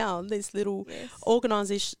Rockingham town, this little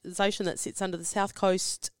organisation that sits under the South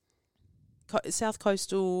Coastal...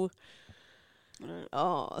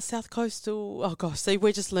 Oh gosh, see,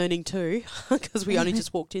 we're just learning too because we only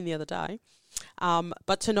just walked in the other day.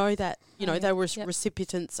 But to know that, they were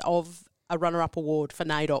recipients of a runner-up award for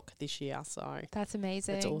NAIDOC this year. So That's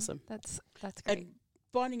amazing. That's awesome. That's great. And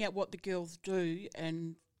finding out what the girls do,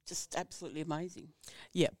 and just absolutely amazing.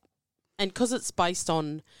 yeah. And because it's based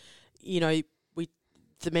on, the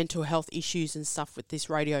mental health issues and stuff that this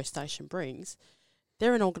radio station brings,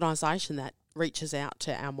 they're an organisation that reaches out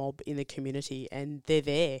to our mob in the community, and they're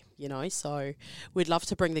there, so we'd love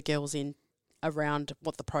to bring the girls in around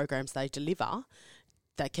what the programs they deliver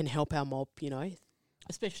that can help our mob,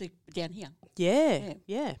 Especially down here, Yeah.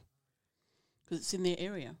 because it's in their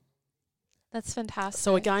area. That's fantastic.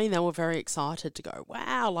 So again, they were very excited to go,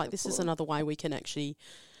 wow, this is another way we can actually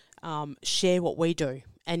share what we do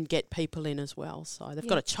and get people in as well. So they've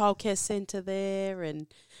got a childcare centre there, and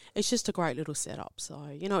it's just a great little setup. So,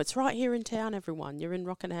 it's right here in town, everyone. You're in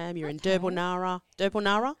Rockingham, you're in Durbalnara.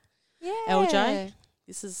 Yeah. LJ.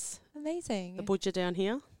 This is amazing. The butcher down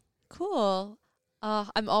here. Cool.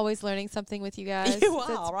 I'm always learning something with you guys. You are,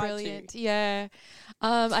 That's aren't brilliant. you? Yeah.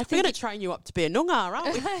 I think we're going to train you up to be a Noongar,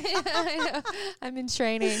 aren't we? I'm in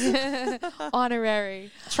training.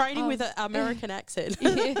 Honorary. Training with an American accent.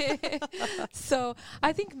 So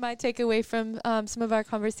I think my takeaway from some of our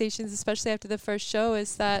conversations, especially after the first show,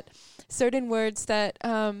 is that certain words that,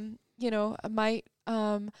 might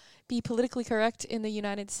be politically correct in the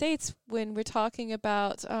United States when we're talking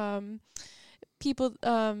about people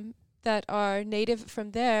that are native from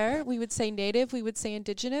there, we would say native, we would say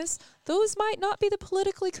indigenous. Those might not be the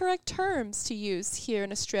politically correct terms to use here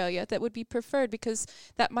in Australia that would be preferred, because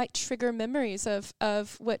that might trigger memories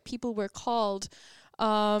of what people were called.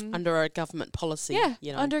 Under a government policy.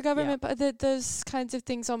 Yeah, under government, those kinds of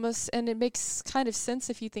things almost, and it makes kind of sense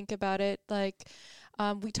if you think about it. Like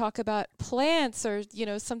we talk about plants or,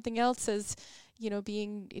 something else as,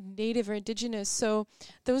 being native or indigenous. So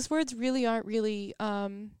those words really aren't really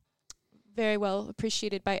very well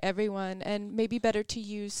appreciated by everyone, and maybe better to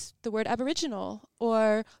use the word Aboriginal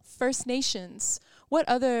or First Nations. What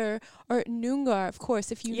other, or Noongar, of course,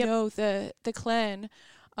 if you know the clan.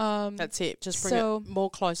 That's it. Just bring it more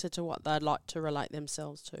closer to what they'd like to relate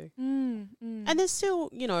themselves to. And there's still,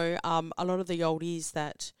 a lot of the oldies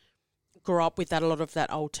that grew up with that, a lot of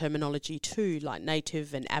that old terminology too, like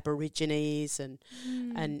native and Aborigines, and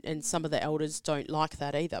some of the elders don't like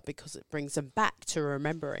that either, because it brings them back to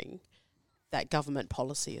remembering that government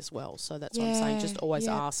policy as well. So that's what I'm saying, just always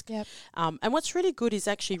ask. And what's really good is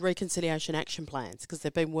actually reconciliation action plans, because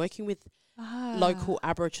they've been working with local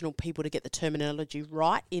Aboriginal people to get the terminology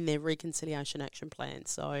right in their reconciliation action plan.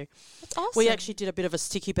 So that's awesome. We actually did a bit of a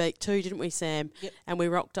sticky beak too, didn't we, Sam? Yep. And we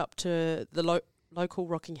rocked up to the local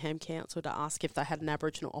Rockingham Council to ask if they had an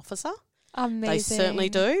Aboriginal officer. Amazing. They certainly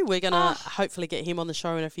do. We're going to hopefully get him on the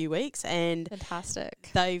show in a few weeks. And fantastic.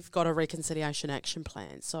 They've got a reconciliation action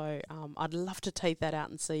plan. So I'd love to tease that out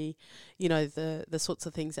and see, the sorts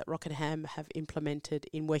of things that Rockingham have implemented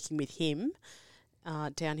in working with him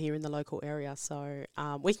down here in the local area. So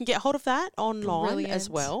we can get hold of that online as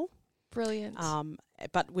well. Brilliant.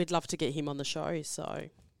 But we'd love to get him on the show. So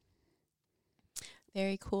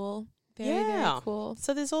very cool. Very cool.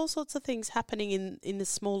 So there's all sorts of things happening in the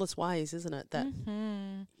smallest ways, isn't it? That,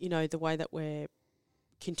 the way that we're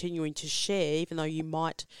continuing to share, even though you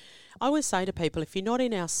might, I always say to people, if you're not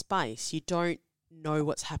in our space, you don't know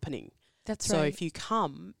what's happening. That's so right. So if you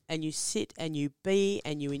come and you sit and you be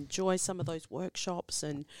and you enjoy some of those workshops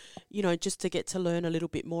and, just to get to learn a little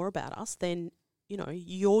bit more about us, then,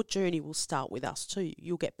 your journey will start with us too.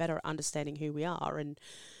 You'll get better at understanding who we are, and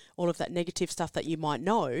all of that negative stuff that you might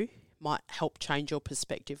know might help change your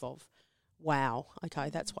perspective of, wow, okay,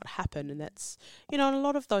 that's what happened. And that's, and a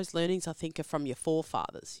lot of those learnings I think are from your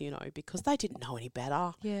forefathers, because they didn't know any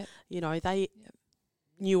better. Yeah. They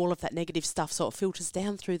knew all of that negative stuff, so it filters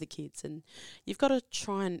down through the kids. And you've got to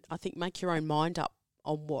try and, I think, make your own mind up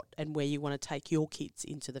on what and where you want to take your kids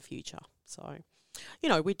into the future. So,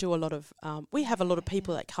 we do a lot of, we have a lot of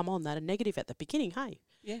people that come on that are negative at the beginning, hey?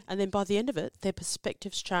 Yeah. And then by the end of it, their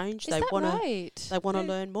perspectives change. Is that right? They want to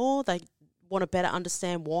learn more. They want to better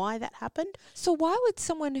understand why that happened. So why would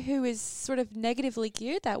someone who is sort of negatively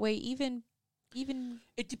geared that way even?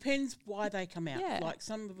 It depends why they come out. Yeah. Like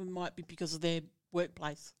some of them might be because of their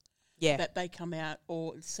workplace. Yeah. That they come out,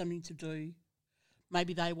 or it's something to do.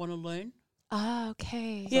 Maybe they want to learn. Ah,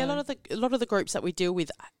 okay. Yeah, a lot of the groups that we deal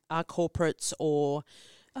with are corporates or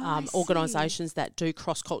organisations that do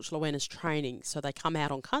cross-cultural awareness training. So they come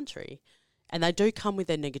out on country and they do come with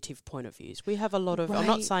their negative point of views. We have a lot of, I'm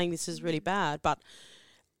not saying this is really bad, but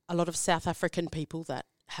a lot of South African people that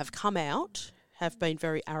have come out have been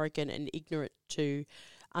very arrogant and ignorant to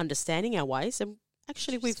understanding our ways. And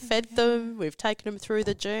actually we've fed them, we've taken them through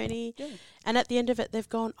the journey. Yeah. And at the end of it, they've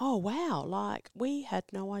gone, oh, wow, like we had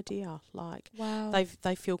no idea. Like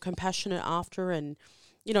they feel compassionate after, and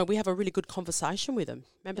we have a really good conversation with them.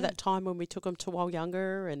 Remember that time when we took them to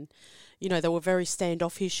Walyanger and, they were very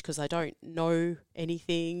standoffish because they don't know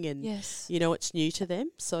anything and, it's new to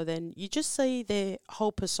them. So then you just see their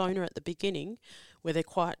whole persona at the beginning where they're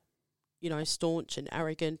quite, staunch and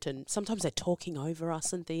arrogant, and sometimes they're talking over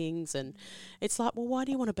us and things. And it's like, well, why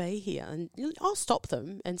do you want to be here? And I'll stop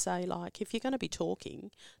them and say, like, if you're going to be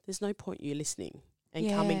talking, there's no point you listening and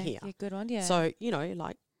coming here. Yeah, good one, yeah. So,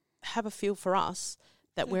 have a feel for us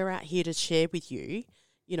that we're out here to share with you,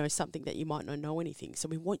 something that you might not know anything. So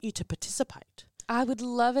we want you to participate. I would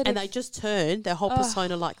love it. And they just turn their whole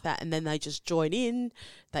persona like that, and then they just join in.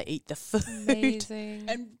 They eat the food. Amazing.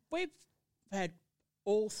 And we've had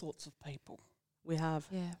all sorts of people. We have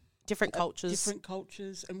Yeah. different cultures. Different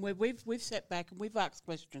cultures, and we've sat back and we've asked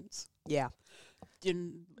questions, Yeah.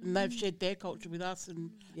 and they've shared their culture with us,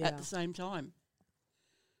 and at the same time.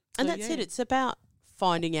 And So, that's yeah. it. It's about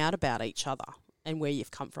finding out about each other and where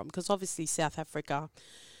you've come from. Because obviously South Africa,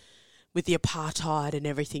 with the apartheid and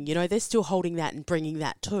everything, you know, they're still holding that and bringing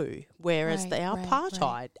that too. Whereas the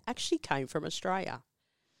apartheid actually came from Australia.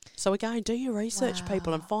 So again, do your research,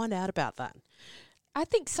 people, and find out about that. I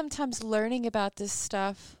think sometimes learning about this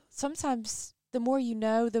stuff, sometimes the more you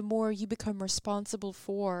know, the more you become responsible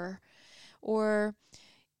for. Or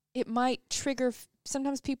it might trigger,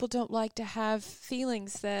 sometimes people don't like to have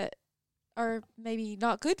feelings that are maybe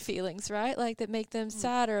not good feelings, right? Like that make them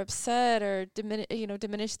sad or upset or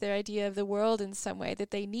diminish their idea of the world in some way,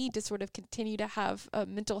 that they need to sort of continue to have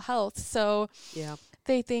mental health. So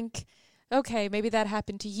they think, okay, maybe that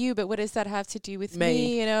happened to you, but what does that have to do with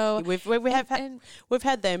me? You know, we've had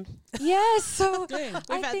them. Yeah, so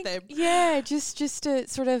We've had them. Yeah, just to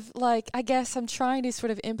sort of like, I guess I'm trying to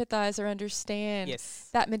sort of empathize or understand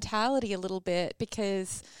that mentality a little bit,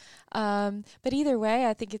 because but either way,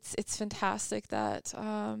 I think it's fantastic that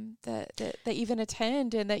that they even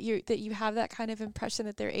attend, and that you have that kind of impression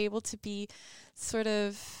that they're able to be sort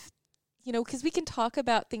of, you know, because we can talk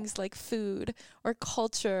about things like food or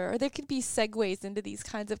culture, or there could be segues into these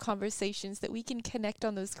kinds of conversations that we can connect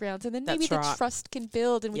on those grounds, and then maybe the trust can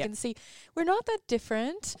build, and we can see we're not that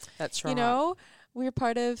different. That's right. You know, we're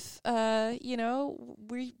part of, you know,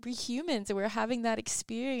 we're humans, and we're having that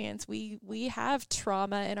experience. We have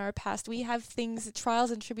trauma in our past. We have things,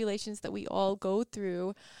 trials and tribulations that we all go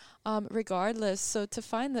through, regardless. So to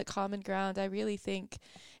find the common ground, I really think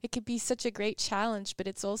it could be such a great challenge, but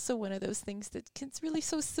it's also one of those things that it's really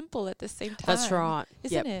so simple at the same time. That's right.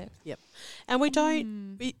 Isn't it? Yep. And we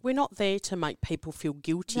don't, we're not there to make people feel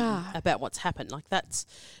guilty about what's happened. Like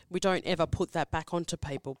we don't ever put that back onto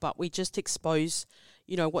people, but we just expose,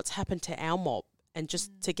 you know, what's happened to our mob, and just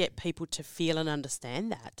to get people to feel and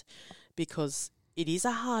understand that, because it is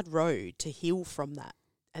a hard road to heal from that.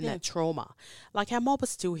 And that trauma. Like, our mob is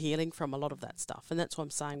still healing from a lot of that stuff. And that's what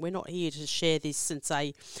I'm saying. We're not here to share this and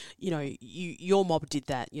say, you know, your mob did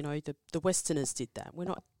that, you know, the Westerners did that. We're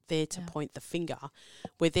not there to point the finger.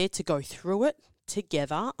 We're there to go through it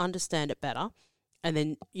together, understand it better, and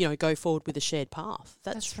then, you know, go forward with a shared path.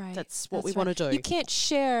 That's right. That's what we want to do. You can't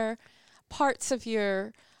share parts of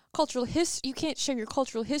your cultural history. You can't share your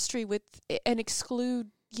cultural history with and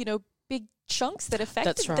exclude, you know, big chunks that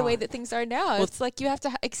affect the way that things are now. Well, it's like you have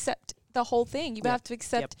to accept the whole thing. You have to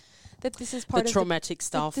accept that this is part of the traumatic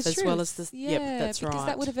stuff the as truth. well as the that's right. Because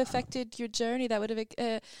that would have affected your journey. That would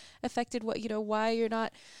have affected what, you know, why you're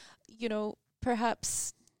not, you know,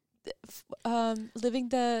 perhaps living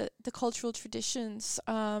the cultural traditions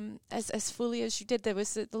as fully as you did. There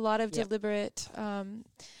was a lot of deliberate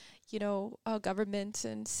you know, government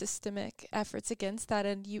and systemic efforts against that,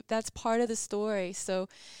 and that's part of the story. So,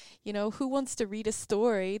 you know, who wants to read a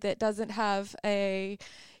story that doesn't have a,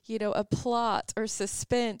 you know, a plot or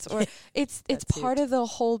suspense, or it's part of the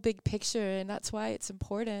whole big picture, and that's why it's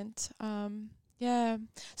important.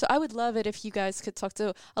 So I would love it if you guys could talk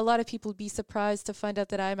to a lot of people. Would be surprised to find out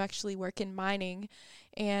that I'm actually work in mining,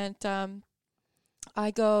 and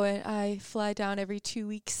I go and I fly down every 2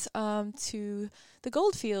 weeks to the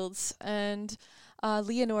gold fields, and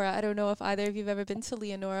Leonora. I don't know if either of you've ever been to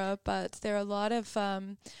Leonora, but there are a lot of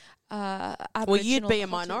well, you'd be a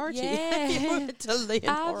minority if you went to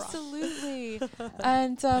Leonora. Absolutely.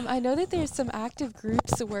 And I know that there's some active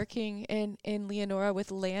groups working in Leonora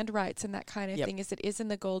with land rights and that kind of thing, as it is in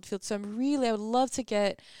the goldfield. So I would love to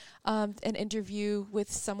get an interview with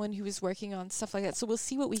someone who is working on stuff like that. So we'll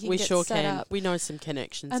see what we can get set up. We know some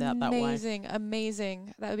connections out that way.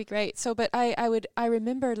 Amazing. That would be great. So, but I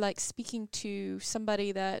remember like speaking to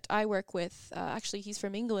somebody that I work with. Actually, he's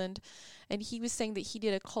from England, and he was saying that he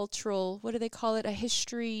did a cultural, what do they call it? A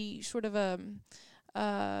history sort of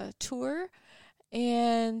tour,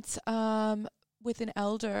 and with an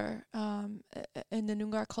elder in the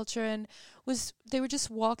Noongar culture, and they were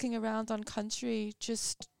just walking around on country,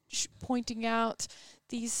 just pointing out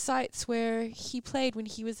these sites where he played when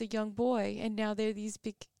he was a young boy, and now they're these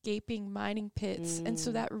big gaping mining pits. And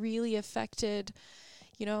so that really affected,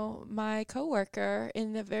 you know, my coworker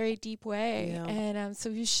in a very deep way. And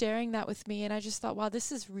so he was sharing that with me, and I just thought, wow,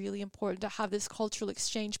 this is really important to have this cultural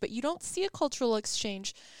exchange. But you don't see a cultural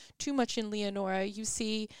exchange too much in Leonora. You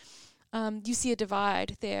see a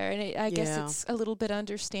divide there, and I guess it's a little bit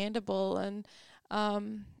understandable. And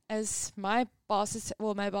as my bosses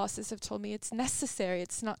have told me, it's necessary.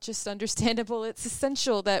 It's not just understandable, it's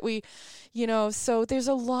essential that we, so there's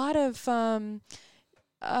a lot of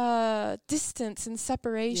distance and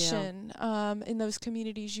separation in those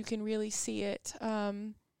communities. You can really see it.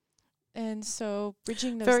 And so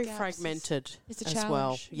bridging those very gaps fragmented is a as challenge.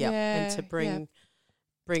 well. Yeah. And to bring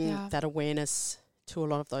Yeah. that awareness to a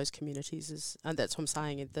lot of those communities and that's what I'm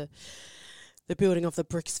saying. The building of the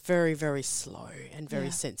bricks very, very slow and very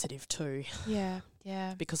sensitive too. Yeah,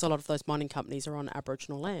 yeah. Because a lot of those mining companies are on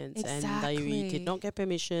Aboriginal lands and they did not get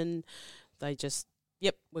permission. They just,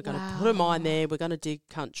 we're going to put a mine there. We're going to dig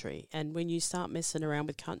country. And when you start messing around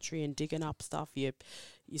with country and digging up stuff, you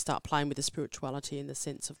start playing with the spirituality and the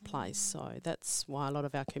sense of place. So that's why a lot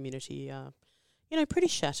of our community are, pretty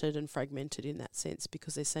shattered and fragmented in that sense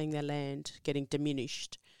because they're seeing their land getting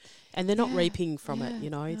diminished. And they're not reaping from it,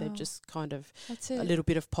 They're just kind of a little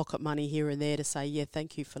bit of pocket money here and there to say,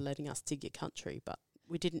 thank you for letting us dig your country, but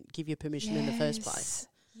we didn't give you permission in the first place.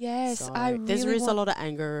 Yes, so I really a lot of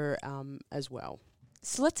anger as well.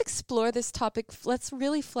 So let's explore this topic. Let's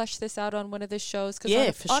really flesh this out on one of the shows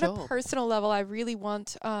because on a personal level, I really want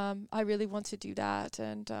to do that,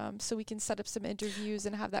 and so we can set up some interviews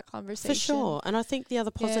and have that conversation. For sure, and I think the other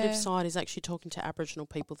positive side is actually talking to Aboriginal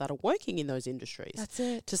people that are working in those industries. That's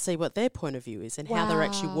it. To see what their point of view is and how they're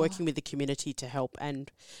actually working with the community to help and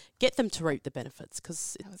get them to reap the benefits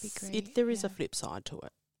because there is a flip side to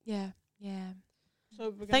it. Yeah, yeah.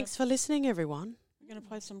 So thanks for listening, everyone. We're going to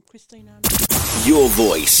play some Christina. Your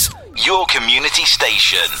voice, your community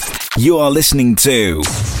station. You are listening to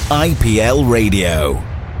IPL Radio.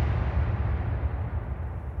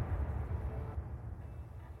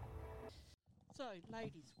 So,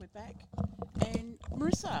 ladies, we're back. And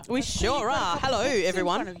Marissa. We sure are. Hello,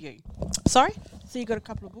 everyone. In front of you. Sorry? So you got a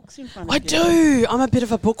couple of books in front of I you. do. I'm a bit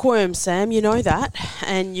of a bookworm, Sam. You know that.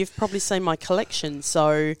 And you've probably seen my collection.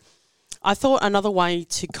 So I thought another way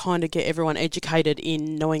to kind of get everyone educated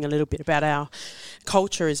in knowing a little bit about our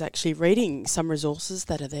culture is actually reading some resources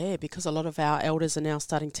that are there because a lot of our elders are now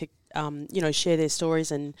starting to, share their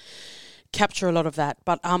stories and capture a lot of that.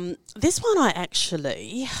 But this one I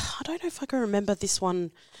don't know if I can remember this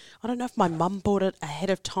one. I don't know if my mum bought it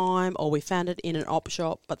ahead of time or we found it in an op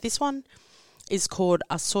shop. But this one is called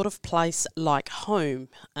A Sort of Place Like Home.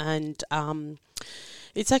 And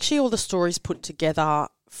it's actually all the stories put together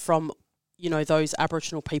from those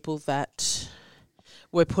Aboriginal people that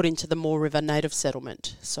were put into the Moore River Native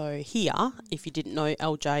Settlement. So here, if you didn't know,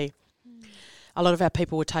 LJ, a lot of our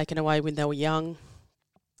people were taken away when they were young,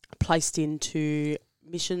 placed into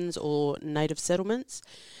missions or native settlements,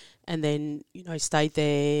 and then, stayed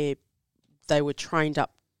there. They were trained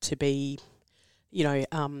up to be,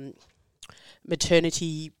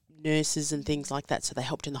 maternity nurses and things like that. So they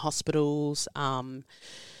helped in the hospitals,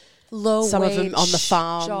 low some wage of them on the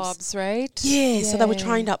farms. jobs, right? Yeah, so they were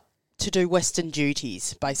trained up to do Western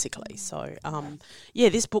duties, basically. So,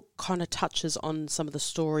 this book kind of touches on some of the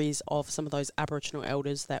stories of some of those Aboriginal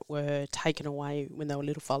elders that were taken away when they were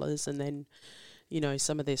little fellas and then,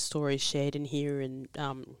 some of their stories shared in here. And,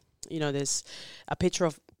 there's a picture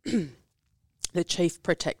of the Chief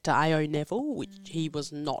Protector, A.O. Neville, which he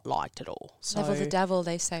was not liked at all. So Neville the Devil,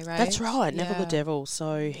 they say, right? That's right, Neville the Devil.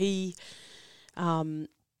 So he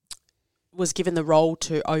was given the role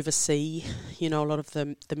to oversee, a lot of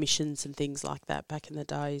the missions and things like that back in the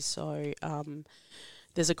day. So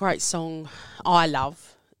there's a great song I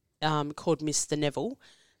love called Mr. Neville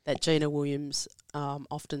that Gina Williams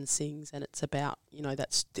often sings, and it's about,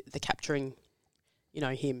 that's the capturing,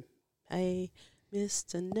 him. Hey,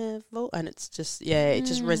 Mr. Neville, and it's just it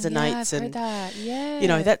just resonates. I've and heard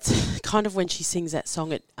that. that's kind of when she sings that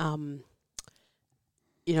song. It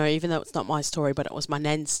even though it's not my story, but it was my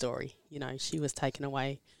nan's story. She was taken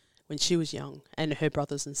away when she was young, and her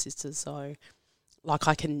brothers and sisters. So,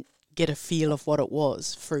 I can get a feel of what it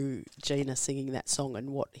was through Gina singing that song and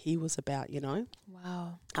what he was about.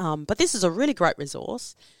 Wow. But this is a really great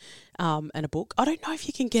resource and a book. I don't know if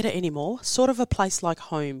you can get it anymore. Sort of a Place Like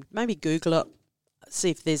Home. Maybe Google it. See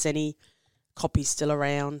if there's any copies still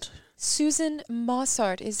around. Susan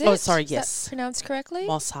Mossart, is it? Oh, sorry, Is yes. that pronounced correctly?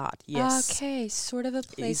 Mossart, yes. Okay, Sort of a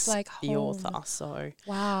Place Like Home. The author, so.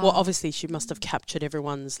 Wow. Well, obviously she must have captured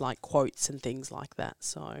everyone's, quotes and things like that,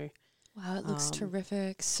 so. Wow, it looks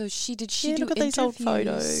terrific. So did she yeah, do look at interviews? these old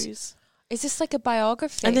photos. Is this like a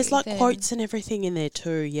biography? And there's, then? quotes and everything in there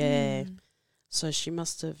too, yeah. So she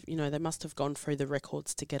must have, they must have gone through the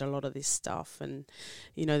records to get a lot of this stuff. And,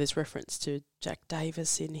 there's reference to Jack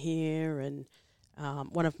Davis in here and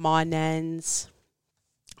one of my nans,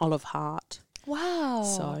 Olive Hart. Wow.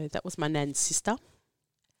 So that was my nan's sister.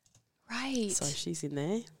 Right. So she's in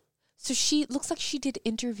there. So she looks like she did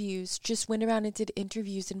interviews, just went around and did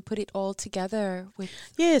interviews and put it all together with.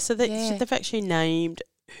 Yeah, so they've actually named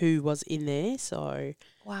who was in there. So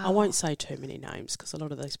Wow. I won't say too many names because a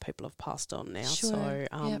lot of those people have passed on now. Sure.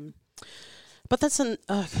 So, Yep. but that's a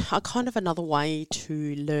kind of another way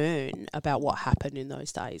to learn about what happened in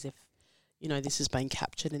those days. If this has been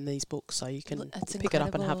captured in these books, so you can That's pick it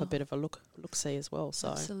up and have a incredible. bit of a look see as well. So,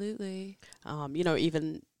 Absolutely.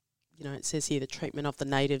 even it says here the treatment of the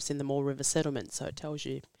natives in the Moore River settlement. So it tells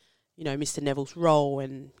you, Mr. Neville's role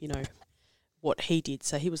and what he did.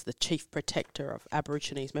 So he was the chief protector of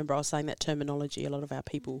Aborigines. Remember, I was saying that terminology. A lot of our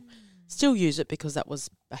people still use it because that was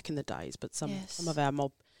back in the days. But some of our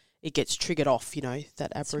mob, it gets triggered off.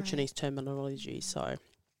 That Aborigines terminology. So,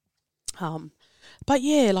 but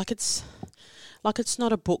yeah, it's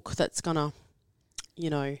not a book that's gonna,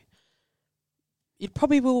 it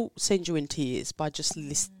probably will send you in tears by just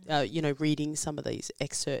reading some of these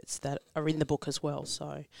excerpts that are in the book as well.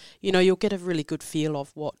 So, you'll get a really good feel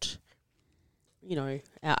of what, our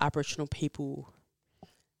Aboriginal people,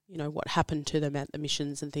 what happened to them at the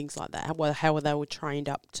missions and things like that, how they were trained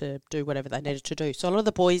up to do whatever they needed to do. So a lot of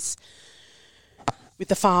the boys with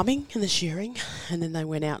the farming and the shearing, and then they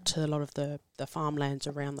went out to a lot of the farmlands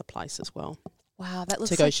around the place as well. Wow, that looks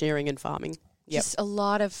to go like shearing and farming. just a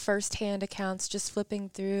lot of first-hand accounts just flipping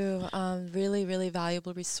through. Really, really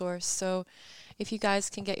valuable resource. So if you guys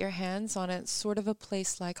can get your hands on it, Sort of a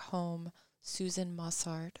Place Like Home, Susan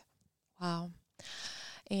Mossard. Wow.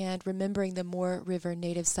 And remembering the Moore River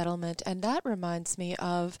Native Settlement. And that reminds me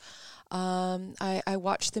of, I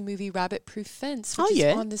watched the movie Rabbit Proof Fence, which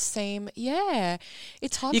is on the same, it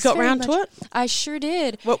talks. You got very round much, to it? I sure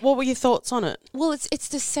did. What were your thoughts on it? Well, it's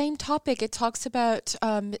the same topic. It talks about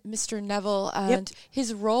Mr. Neville and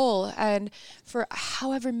his role, and for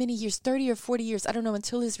however many years, 30 or 40 years, I don't know,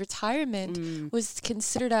 until his retirement, was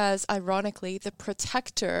considered as, ironically, the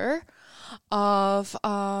protector of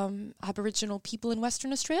Aboriginal people in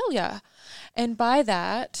Western Australia. And by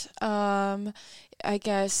that, I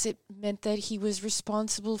guess it meant that he was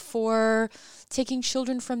responsible for taking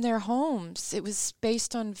children from their homes. It was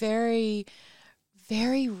based on very,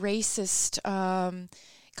 very racist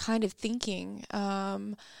kind of thinking,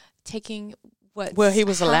 taking what... Well, he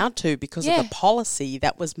was allowed to because of the policy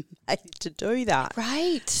that was made to do that.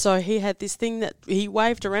 Right. So he had this thing that he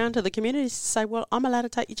waved around to the community to say, well, I'm allowed to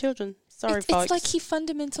take your children. Sorry, folks. It's like he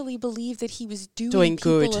fundamentally believed that he was doing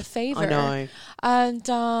people good. a favor. I know.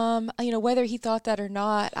 And, whether he thought that or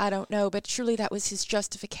not, I don't know. But surely that was his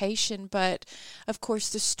justification. But, of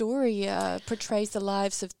course, the story portrays the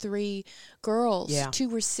lives of 3 girls. Yeah. 2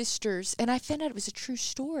 were sisters. And I found out it was a true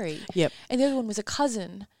story. Yep. And the other one was a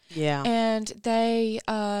cousin. Yeah. And they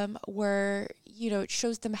were, it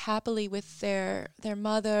shows them happily with their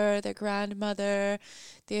mother, their grandmother,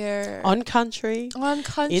 their... On country.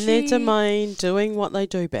 In their domain, doing what they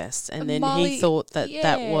do best. And then he thought that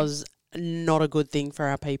was not a good thing for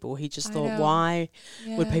our people. He just thought, why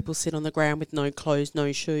would people sit on the ground with no clothes,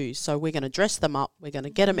 no shoes? So we're going to dress them up. We're going to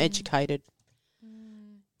get them educated.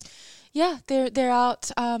 Yeah, they're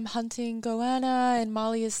out hunting goanna, and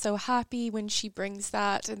Molly is so happy when she brings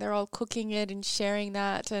that, and they're all cooking it and sharing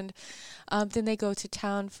that, and then they go to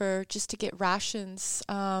town just to get rations,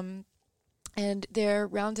 and they're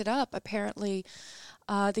rounded up. Apparently,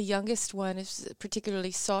 the youngest one is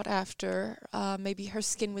particularly sought after. Maybe her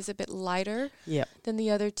skin was a bit lighter than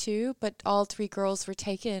the other 2, but all 3 girls were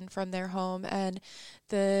taken from their home, and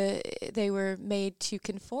they were made to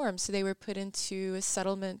conform. So they were put into a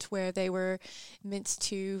settlement where they were meant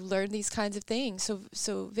to learn these kinds of things.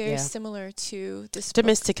 So very similar to this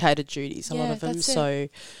domesticated duties, a lot of them. That's so,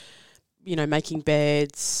 making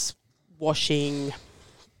beds, washing,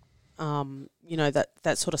 that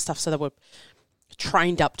sort of stuff. So they were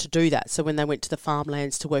trained up to do that. So when they went to the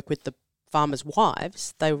farmlands to work with the farmers'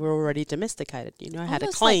 wives, they were already domesticated. How to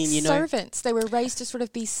clean. Like servants. They were raised to sort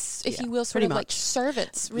of be, if you will, sort of like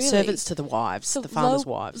servants. Really, servants to the wives, so the farmers'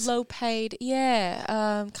 wives. Low paid,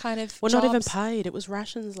 kind of. Well, jobs. not even paid. It was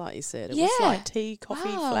rations, like you said. It was like tea, coffee,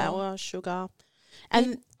 flour, sugar,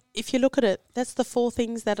 and if you look at it, that's the 4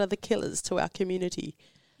 things that are the killers to our community.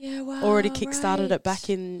 Yeah, wow. Already kick-started it back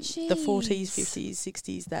in the 40s, 50s,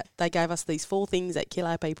 60s, that they gave us these 4 things that kill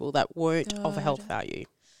our people that weren't of a health value.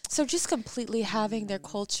 So just completely having their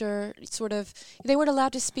culture sort of, they weren't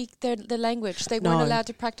allowed to speak their language. They weren't allowed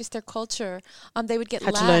to practice their culture. They would get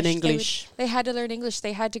lashed. Had to learn English. They had to learn English.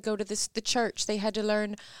 They had to go to the church. They had to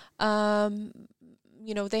learn,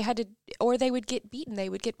 they had to, or they would get beaten. They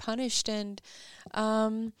would get punished. And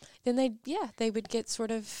then they would get sort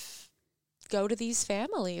of go to these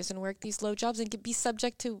families and work these low jobs and be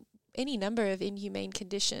subject to any number of inhumane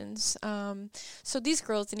conditions. So these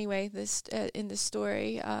girls, anyway, this in the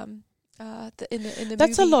story, in the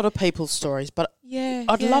That's movie, a lot of people's stories, but yeah,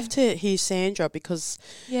 I'd yeah, love to hear Sandra because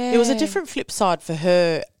Yeah, it was a different flip side for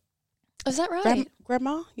her. Is that right?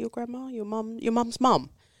 Grandma, your mum's mum.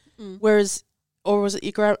 Mm. Whereas, or was it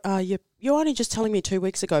your you were only just telling me 2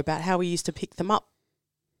 weeks ago about how we used to pick them up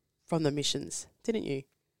from the missions, didn't you?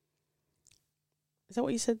 Is that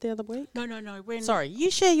what you said the other week? No. When Sorry,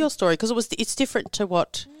 you share your story because it's different to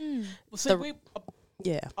what. Mm. Well, see,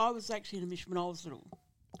 Yeah. I was actually in a mission when I was little,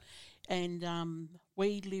 and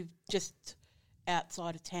we lived just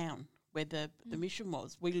outside of town where the mission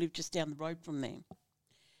was. We lived just down the road from there,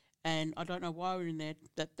 and I don't know why we were in there.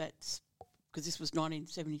 That's because this was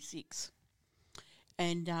 1976,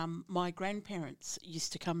 and my grandparents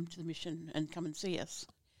used to come to the mission and come and see us,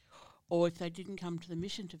 or if they didn't come to the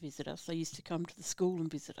mission to visit us, they used to come to the school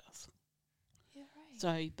and visit us. Yeah, right.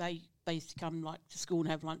 So they used to come like to school and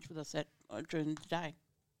have lunch with us during the day.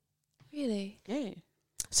 Really? Yeah.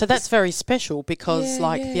 So that's very special because, Yeah,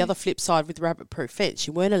 like the yeah. other flip side with Rabbit Proof Fence,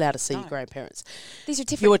 you weren't allowed to see your No. grandparents. These are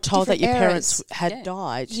different. You were told that different your parents eras. had Yeah.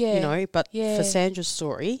 died, Yeah. you know. But Yeah. for Sandra's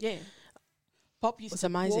story, Yeah. Pop used was to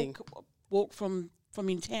amazing. walk from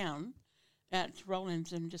in town out to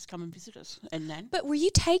Rollins and just come and visit us and Nan. But were you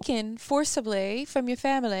taken forcibly from your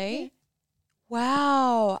family?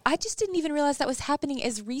 Wow. I just didn't even realize that was happening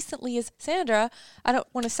as recently as Sandra. I don't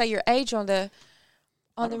want to say your age on the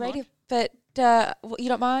don't radio, mind. but you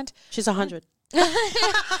don't mind? she's 100. But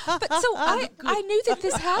so I knew that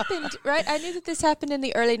this happened, right? I knew that this happened in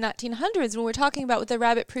the early 1900s when we're talking about with the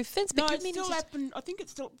rabbit-proof fence. But No, you it mean still just, happened. I think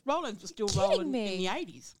it's still Rollins was still Kidding rolling me. in the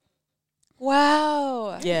 80s.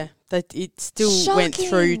 wow, Yeah, that it still went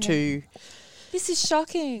through to this is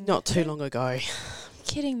shocking. not too long ago.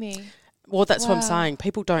 Kidding me. Well, that's what I'm Wow. saying.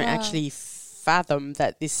 People don't Wow. actually fathom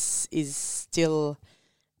that this is still.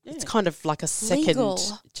 Yeah. It's kind of like a second Legal.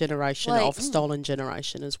 generation Like- of stolen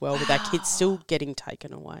generation as well, with our kids still getting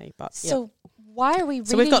taken away. But yeah. So why are we reading?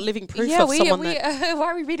 So we've got living proof yeah, of we, someone we, that. why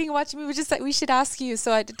are we reading and watching? We were just like, we should ask you.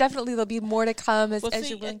 So definitely there'll be more to come as, Well, as see,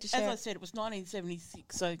 you're willing to as share. I said, it was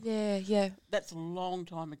 1976, so Yeah, yeah. that's a long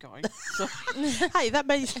time ago. So Hey, that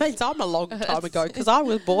means I'm a long time ago because I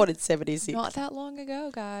was born in '76. Not that long ago,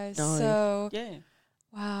 guys. No. So, yeah,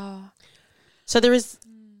 wow. So there is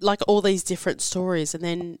like all these different stories, and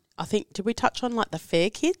then I think did we touch on like the fair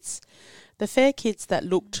kids? The fair kids that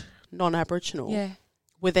looked non-Aboriginal Yeah.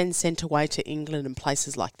 were then sent away to England and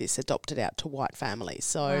places like this, adopted out to white families.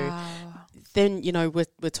 So Wow. then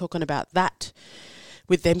we're talking about that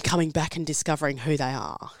with them coming back and discovering who they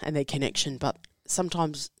are and their connection, but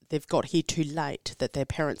sometimes they've got here too late that their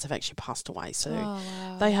parents have actually passed away, so Oh,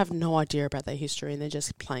 wow. they have no idea about their history and they're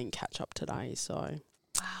just playing catch up today. So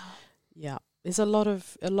Wow. yeah, there's a lot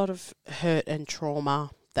of hurt and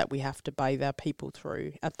trauma that we have to bathe our people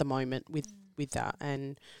through at the moment with that.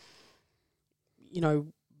 And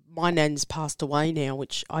my nan's passed away now,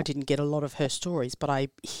 which I didn't get a lot of her stories, but I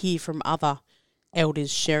hear from other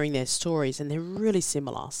elders sharing their stories, and they're really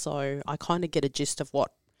similar. So I kind of get a gist of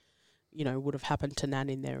what would have happened to Nan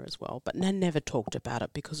in there as well. But Nan never talked about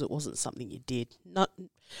it because it wasn't something you did. Not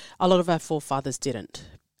a lot of our forefathers didn't,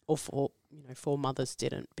 or foremothers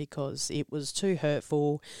didn't, because it was too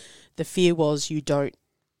hurtful. The fear was you don't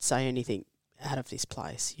say anything out of this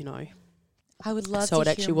place, I would love to So it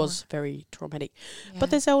hear actually more. was very traumatic. Yeah.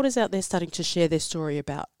 But there's elders out there starting to share their story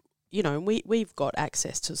about, we've got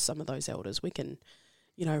access to some of those elders. We can,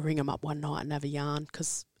 ring them up one night and have a yarn,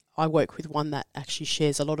 because I work with one that actually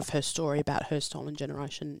shares a lot of her story about her stolen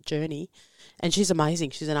generation journey. And she's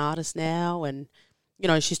amazing. She's an artist now, and,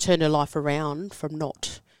 she's turned her life around from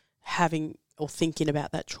not having or thinking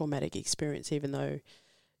about that traumatic experience, even though,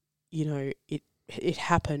 it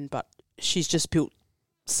happened, but she's just built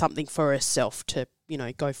something for herself to,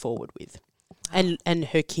 go forward with. And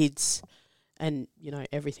her kids and,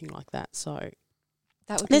 everything like that. So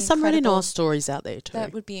that would be there's some really incredible. nice stories out there too.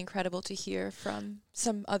 That would be incredible to hear from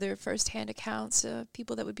some other first-hand accounts,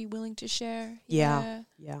 people that would be willing to share. Yeah.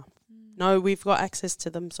 No, we've got access to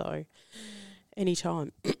them, so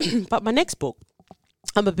anytime. But my next book,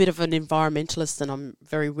 I'm a bit of an environmentalist and I'm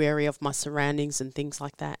very wary of my surroundings and things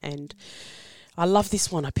like that. And I love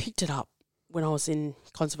this one. I picked it up when I was in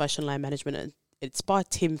conservation land management. And it's by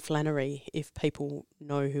Tim Flannery, if people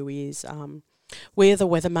know who he is. We're the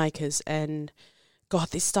Weathermakers, and God,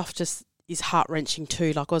 this stuff just is heart-wrenching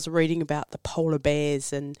too. Like I was reading about the polar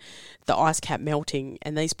bears and the ice cap melting,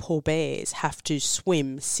 and these poor bears have to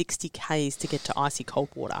swim 60 k's to get to icy cold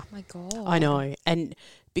water. My God. I know. And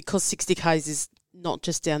because 60 k's is not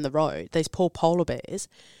just down the road, these poor polar bears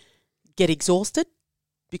get exhausted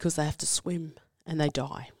because they have to swim and they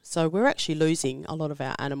die. So we're actually losing a lot of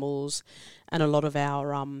our animals and a lot of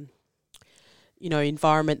our,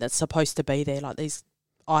 environment that's supposed to be there. Like these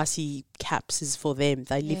icy caps is for them.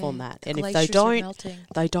 They live on that. And if they don't,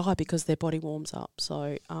 they die because their body warms up.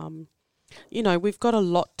 So, we've got a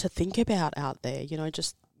lot to think about out there.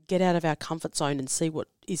 Just get out of our comfort zone and see what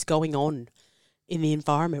is going on in the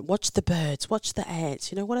environment. Watch the birds, watch the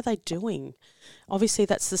ants. What are they doing? Obviously,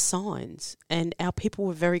 that's the signs. And our people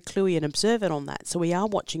were very cluey and observant on that. So we are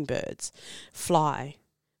watching birds fly.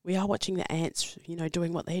 We are watching the ants,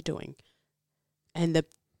 doing what they're doing. And the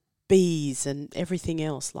bees and everything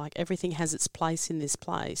else. Like, everything has its place in this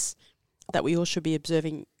place that we all should be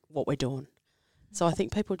observing what we're doing. So I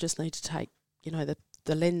think people just need to take,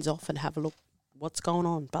 the lens off and have a look what's going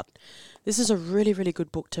on. But this is a really, really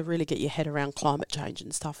good book to really get your head around climate change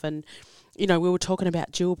and stuff. And, we were talking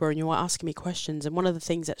about Jilba and you were asking me questions. And one of the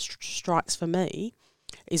things that strikes for me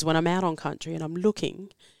is when I'm out on country and I'm looking,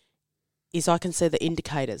 is I can see the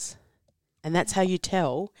indicators. And that's how you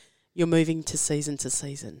tell you're moving to season.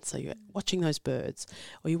 So you're watching those birds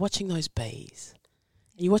or you're watching those bees.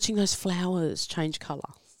 You're watching those flowers change colour.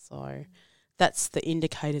 So that's the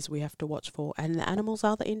indicators we have to watch for. And the animals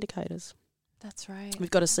are the indicators. That's right.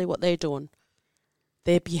 We've got to see what they're doing,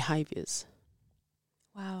 their behaviours.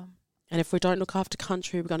 Wow. And if we don't look after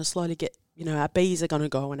country, we're going to slowly get, our bees are going to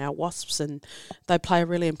go and our wasps, and they play a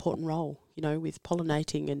really important role, with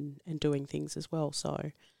pollinating and doing things as well.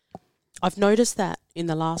 So I've noticed that in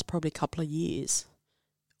the last probably couple of years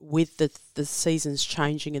with the seasons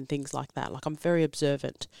changing and things like that. Like, I'm very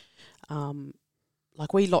observant.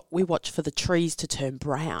 Like we watch for the trees to turn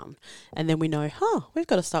brown, and then we know, we've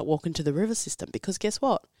got to start walking to the river system because guess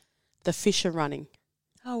what? The fish are running.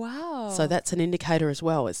 Oh, wow. So that's an indicator as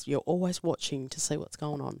well, is you're always watching to see what's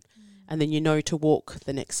going on, and then to walk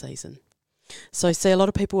the next season. So see, a lot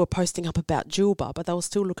of people were posting up about Jilba, but they were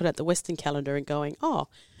still looking at the Western calendar and going,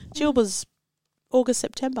 Jilba's August,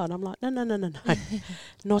 September. And I'm like, no,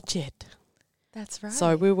 not yet. That's right. So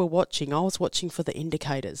I was watching for the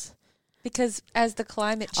indicators. Because as the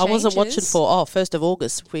climate changes... I wasn't watching for, 1st of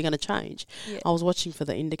August, if we're going to change. Yeah. I was watching for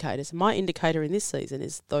the indicators. And my indicator in this season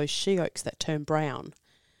is those she oaks that turn brown.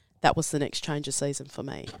 That was the next change of season for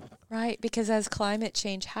me. Right, because as climate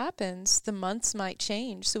change happens, the months might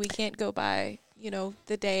change. So we can't go by,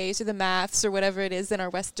 the days or the maths or whatever it is in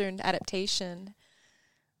our Western adaptation.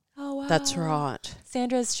 Oh, wow. That's right.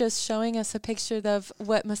 Sandra's just showing us a picture of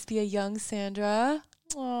what must be a young Sandra.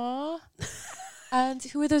 Aww. And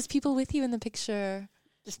who are those people with you in the picture?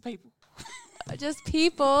 Just people. Just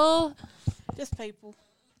people. Just people.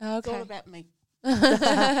 Okay. It's all about me. Do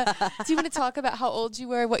you want to talk about how old you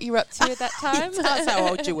were, what you were up to at that time? Tell us how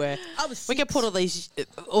old you were. I was 6. We can put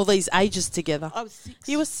all these ages together. I was 6.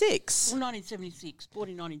 You were 6? Well, 1976, born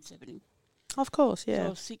in 1970. Of course, yeah. So I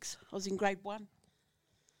was 6. I was in grade 1.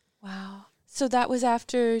 Wow. So that was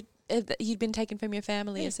after you'd been taken from your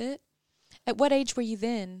family, is it? At what age were you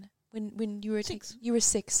then? When you were 6. You were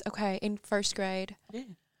 6, okay, in 1st grade. Yeah.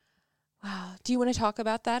 Wow. Do you want to talk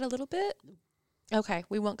about that a little bit? Okay,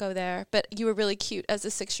 we won't go there. But you were really cute as a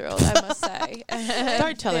 6-year-old, I must say.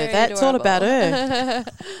 Don't tell her that. It's all about her.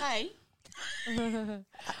 Hey.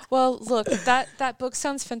 Well, look, that book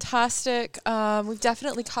sounds fantastic. We've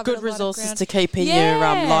definitely covered good resources to keep in your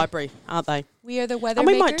library, aren't they? We are the weather and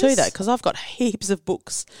we makers. might do that because I've got heaps of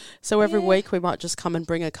books. So every week we might just come and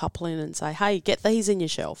bring a couple in and say, hey, get these in your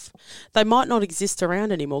shelf. They might not exist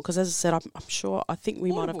around anymore because, as I said, I think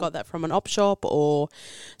we might have got that from an op shop, or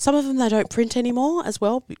some of them they don't print anymore as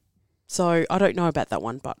well. So I don't know about that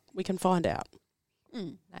one, but we can find out.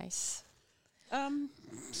 Nice.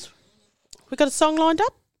 We got a song lined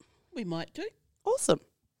up? We might do. Awesome.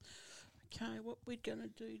 Okay, what we're going to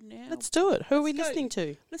do now? Let's do it. Who are we listening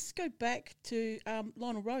to? Let's go back to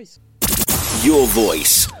Lionel Rose. Your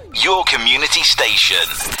voice, your community station.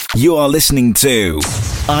 You are listening to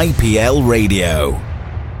IPL Radio.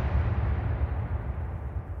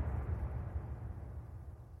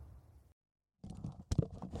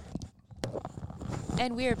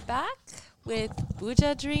 And we're back with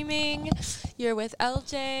Buja Dreaming. You're with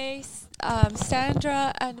LJ,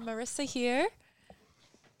 Sandra, and Marissa here.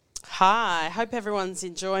 Hi, hope everyone's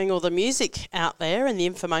enjoying all the music out there and the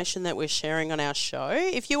information that we're sharing on our show.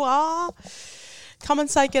 If you are, come and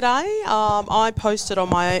say g'day. I posted on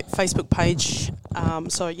my Facebook page.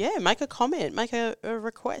 So, yeah, make a comment, make a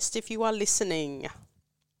request if you are listening.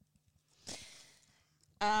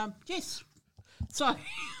 Yes.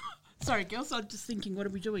 Sorry, girls. I'm just thinking, what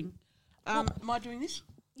are we doing? Am I doing this?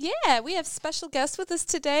 Yeah, we have special guests with us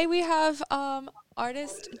today. We have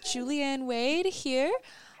artist Julianne Wade here.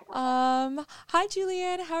 Hi,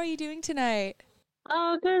 Julianne. How are you doing tonight?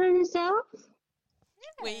 Oh, good on yourself?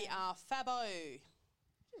 We are Fabo.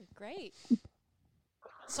 Great.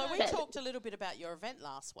 So we talked a little bit about your event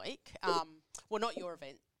last week. Well, not your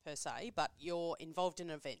event per se, but you're involved in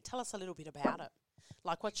an event. Tell us a little bit about it.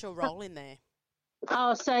 Like, what's your role in there?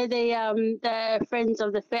 Oh, so the Friends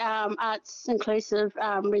of the Arts Inclusive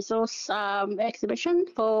Resource exhibition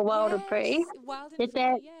for Wild and Free. Wild Is and Free,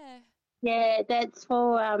 that- yeah. Yeah, that's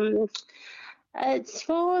for it's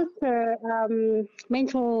for the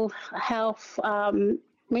mental health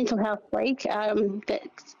week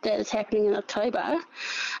that's happening in October,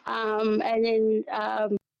 and then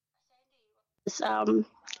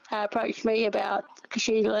approached me about, because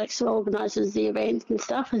she organises the event and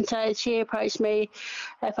stuff, and so she approached me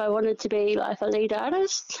if I wanted to be like a lead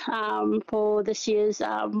artist for this year's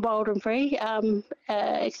Wild and Free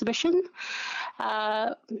exhibition.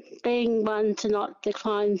 Being one to not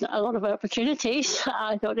decline a lot of opportunities,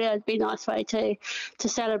 I thought it would be a nice way to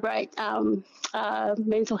celebrate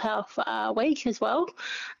mental health week as well,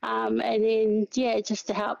 and then just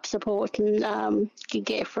to help support and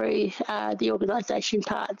get through the organisation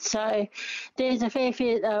part. So there's a fair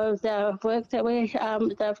bit of the work that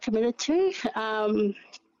they've committed to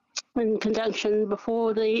in conjunction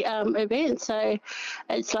before the event. So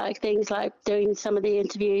it's like things like doing some of the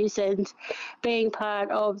interviews and being part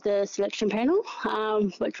of the selection panel,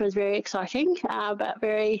 which was very exciting, but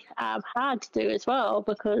very hard to do as well,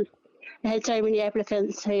 because it had so many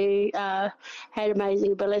applicants who had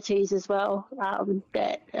amazing abilities as well,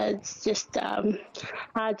 that it's just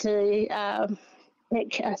hard to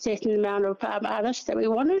pick a certain amount of artists that we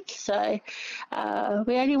wanted. So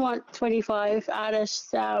we only want 25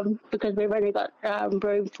 artists because we've only got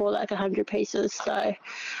room for like 100 pieces. So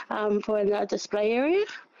for our display area,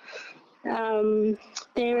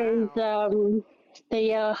 there is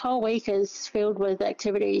the whole week is filled with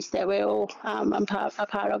activities that we're all a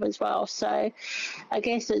part of as well. So I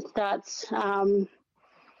guess it starts on...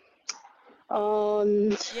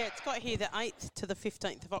 Yeah, it's got here the 8th to the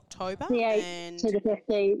 15th of October. The 8th to the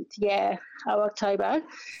 15th, of October.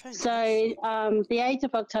 Fantastic. So the 8th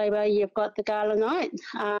of October, you've got the gala night,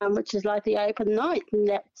 which is like the open night, and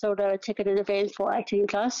that's sort of a ticketed event for 18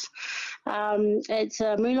 plus. It's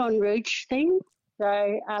a Moulin Rouge theme.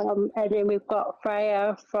 So, and then we've got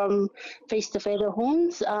Freya from Feast of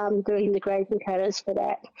Featherhorns doing the grazing cutters for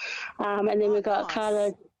that. And then we've got nice.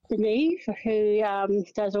 Carla Denise, who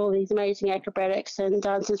does all these amazing acrobatics and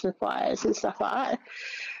dances with wires and stuff like that.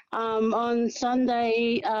 On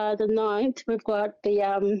Sunday, the 9th, we've got the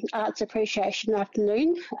Arts Appreciation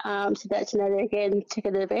Afternoon. So that's another, again,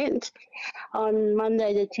 ticketed event. On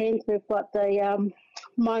Monday, the 10th, we've got the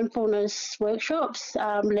mindfulness workshops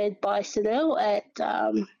led by Sunil at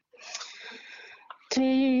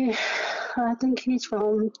I think he's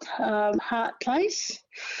from Hart Place.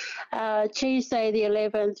 Tuesday the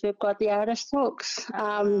 11th, we've got the artist talks.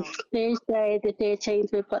 Thursday the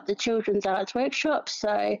 13th, we've got the children's arts workshops.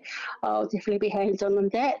 So I'll definitely be hands-on on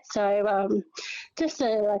that. So just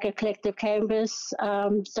like a collective canvas.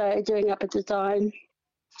 So doing up a design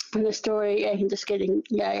and the story, and just getting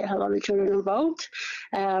a lot of children involved,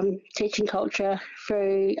 teaching culture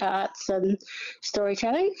through arts and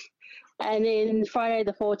storytelling. And then Friday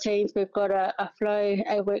the 14th, we've got a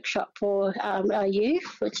workshop for our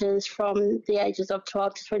youth, which is from the ages of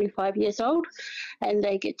 12 to 25 years old, and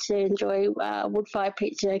they get to enjoy wood-fired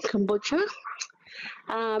pizza and kombucha.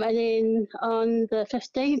 And then on the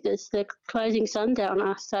 15th is the closing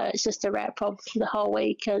sundowner, so it's just a wrap of the whole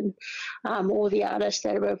week, and all the artists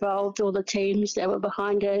that were involved, all the teams that were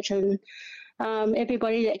behind it, and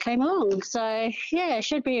everybody that came along. So, it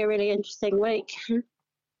should be a really interesting week.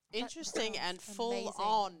 Interesting and full amazing.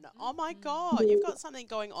 on. Oh my God, you've got something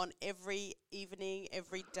going on every evening,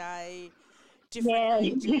 every day, different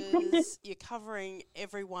ages. You're covering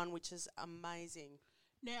everyone, which is amazing.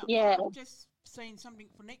 Now, I've just seen something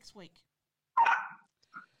for next week.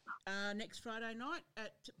 Next Friday night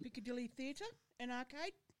at Piccadilly Theatre and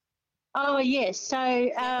Arcade. Oh, yes. So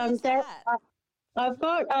I've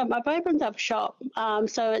opened up shop.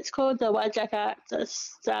 So it's called the Wajak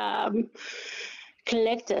Artists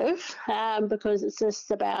Collective, because it's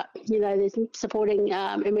just about, there's supporting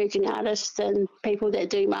emerging artists and people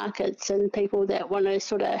that do markets and people that want to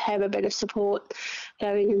sort of have a bit of support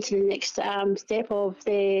going into the next step of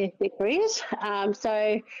their careers.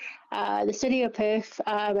 So the City of Perth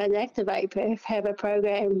and Activate Perth have a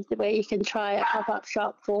program where you can try a pop-up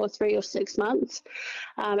shop for 3 or 6 months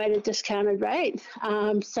at a discounted rate.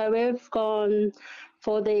 So we've gone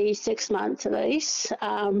for the 6 months at least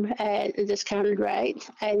at a discounted rate,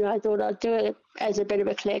 and I thought I'd do it as a bit of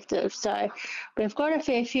a collective. So we've got a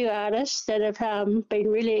fair few artists that have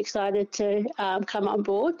been really excited to come on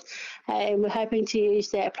board, and we're hoping to use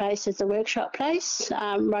that place as a workshop place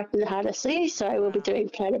right in the heart of sea. So we'll be doing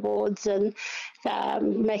platter boards and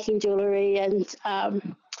making jewellery and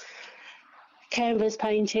canvas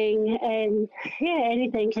painting and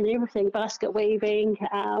anything and everything, basket weaving,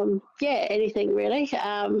 anything really.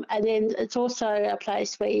 And then it's also a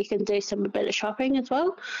place where you can do a bit of shopping as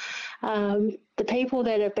well. The people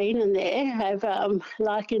that have been in there have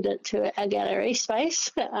likened it to a gallery space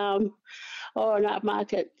or an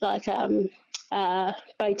upmarket like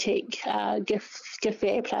boutique gift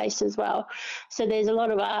fair place as well. So there's a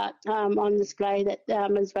lot of art on display that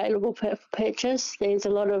is available for purchase. There's a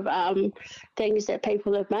lot of things that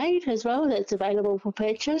people have made as well that's available for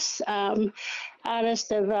purchase. Artists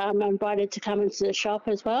have invited to come into the shop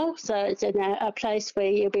as well. So it's in a place where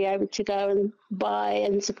you'll be able to go and buy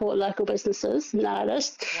and support local businesses and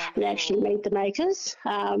artists and actually meet the makers,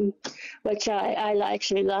 which I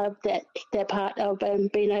actually love that part of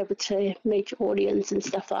being able to meet your audience and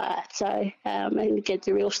stuff like that. So and get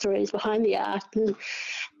the real stories behind the art and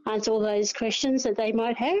answer all those questions that they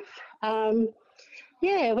might have.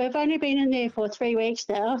 We've only been in there for 3 weeks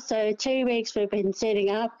now. So 2 weeks we've been setting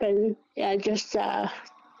up and just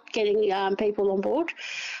getting people on board.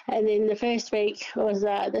 And then the first week was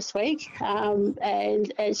this week.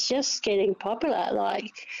 And it's just getting popular.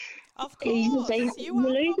 Like, of course, you are popular.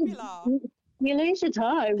 You lose your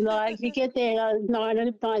time. Like, you get there at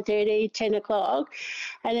 9:30, 10 o'clock,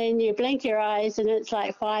 and then you blink your eyes and it's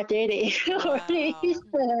like 5:30 already. So,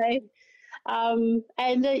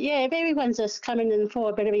 if everyone's just coming in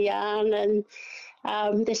for a bit of a yarn and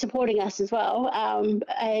they're supporting us as well, and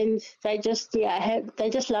they just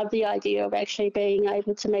love the idea of actually being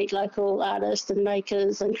able to meet local artists and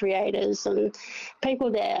makers and creators and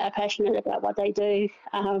people that are passionate about what they do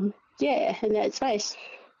in that space.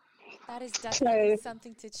 That is definitely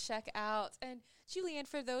something to check out. And Julianne,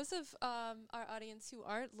 for those of our audience who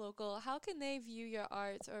aren't local, how can they view your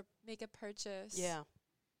art or make a purchase? Yeah.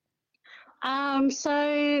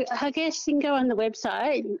 So I guess you can go on the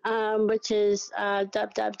website, which is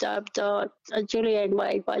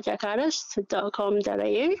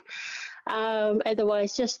www.juliannewadebyjackartist.com.au.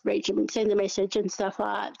 Otherwise, just reach them, send a message and stuff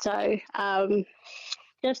like that. So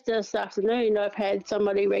just this afternoon, I've had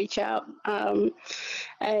somebody reach out and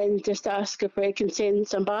just ask if we can send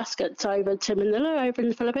some baskets over to Manila over in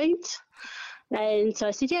the Philippines. And so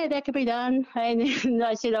I said, yeah, that could be done. And then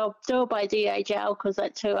I said, I'll do it by DHL because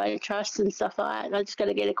that's who I trust and stuff like that. And I just got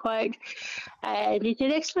to get a quote. And he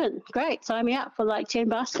said, excellent, great, sign me up for like 10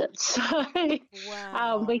 baskets. So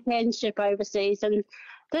we can ship overseas. And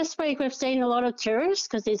this week we've seen a lot of tourists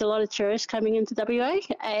because there's a lot of tourists coming into WA,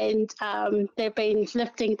 and they've been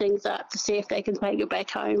lifting things up to see if they can take it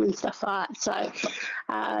back home and stuff like that. So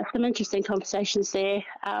some interesting conversations there.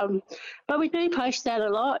 But we do post out a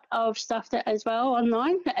lot of stuff that as well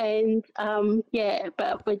online, and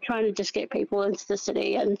but we're trying to just get people into the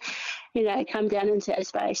city and, come down into our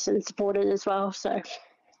space and support it as well. So.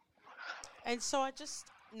 And so I just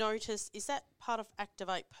noticed, is that part of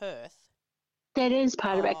Activate Perth? That is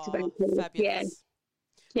part of Activate Perth. Fabulous.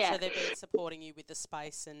 Yeah. So they've been supporting you with the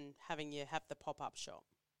space and having you have the pop-up shop.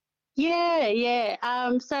 Yeah.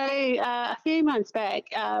 So a few months back,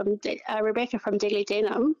 Rebecca from Deadly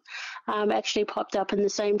Denim actually popped up in the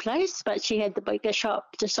same place, but she had the bigger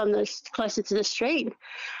shop just on closer to the street.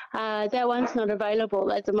 That one's not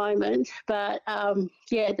available at the moment, but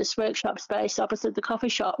this workshop space opposite the coffee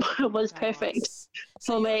shop was perfect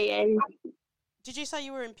for me. And did you say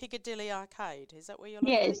you were in Piccadilly Arcade? Is that where you're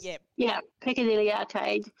looking at? Yep. Yeah, Piccadilly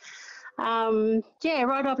Arcade.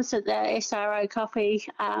 Right opposite the SRO coffee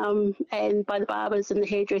and by the barbers and the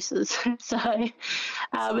hairdressers. So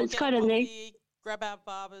it's kind of neat. Grab our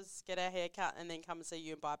barbers, get our hair cut, and then come and see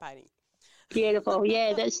you and buy painting. Beautiful.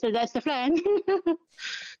 Yeah, that's the plan.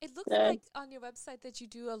 It looks like on your website that you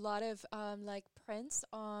do a lot of like prints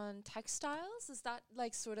on textiles. Is that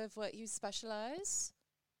like sort of what you specialize?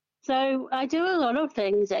 So I do a lot of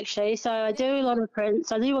things actually. So I do a lot of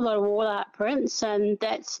prints. I do a lot of wall art prints, and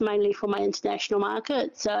that's mainly for my international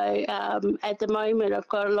market. So at the moment, I've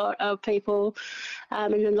got a lot of people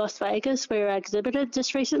in Las Vegas where I exhibited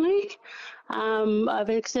just recently. I've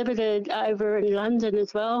exhibited over in London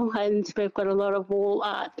as well, and we've got a lot of wall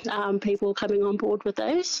art people coming on board with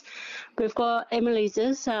those. We've got Emily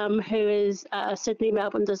Ziz, who is a Sydney,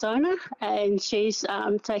 Melbourne designer, and she's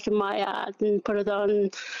taken my art and put it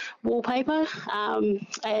on wallpaper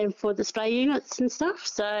and for display units and stuff.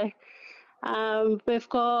 So We've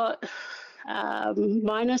got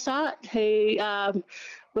Minus Art, who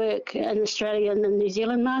work in Australian and New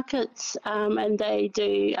Zealand markets, and they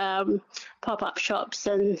do pop-up shops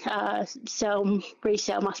and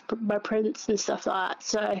resell my prints and stuff like that.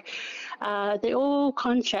 So they're all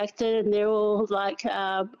contracted, and they're all like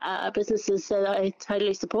businesses that I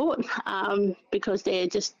totally support, because they're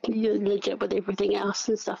just legit with everything else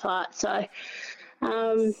and stuff like that. So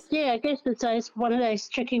I guess it's one of those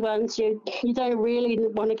tricky ones. You don't really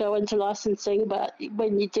want to go into licensing, but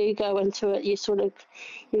when you do go into it, you sort of,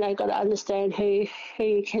 got to understand who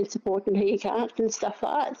you can support and who you can't and stuff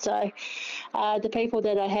like that. So the people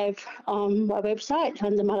that I have on my website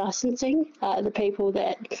under my licensing are the people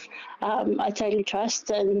that I totally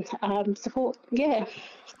trust and support. Yeah.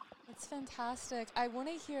 That's fantastic. I want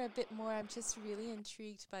to hear a bit more. I'm just really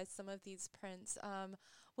intrigued by some of these prints.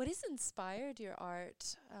 What has inspired your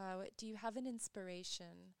art? Do you have an inspiration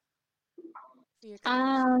for your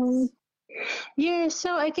creations? Yeah,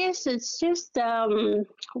 so I guess it's just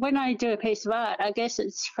when I do a piece of art, I guess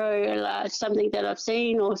it's for something that I've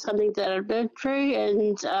seen or something that I've been through,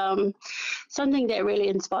 and something that really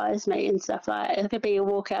inspires me and stuff like that. It could be a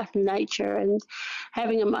walk out in nature and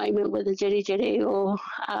having a moment with a jitty or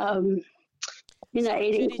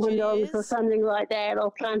eating corn dogs or something like that,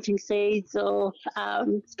 or planting seeds, or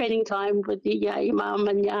spending time with your mum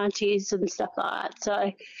and your aunties and stuff like that.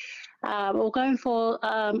 So, or going for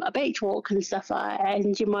a beach walk and stuff like that,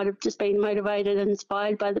 and you might have just been motivated and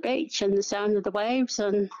inspired by the beach and the sound of the waves.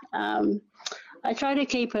 And I try to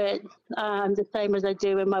keep it the same as I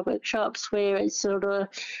do in my workshops, where it's sort of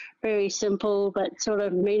very simple but sort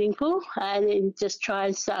of meaningful, and then just try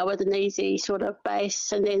and start with an easy sort of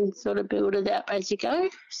base and then sort of build it up as you go.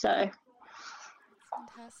 So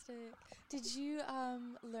fantastic. Did you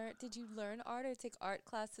learn art or take art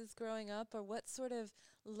classes growing up, or what sort of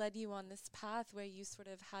led you on this path where you sort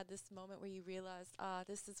of had this moment where you realized,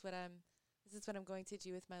 this is what I'm going to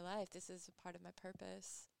do with my life. This is a part of my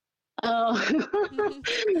purpose. Oh,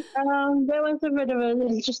 that was a bit of an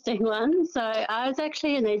interesting one. So I was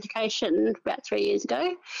actually in education about 3 years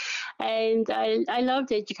ago, and I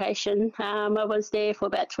loved education. I was there for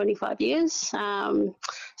about 25 years.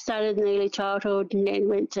 Started in early childhood and then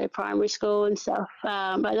went to primary school and stuff.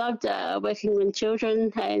 I loved working with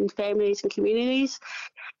children and families and communities.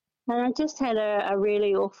 And I just had a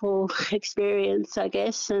really awful experience, I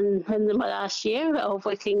guess, in my last year of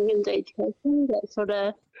working in education that sort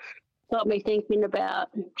of got me thinking about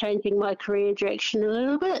changing my career direction a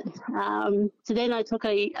little bit. So then I took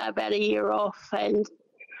about a year off, and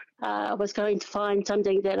I was going to find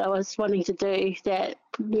something that I was wanting to do that,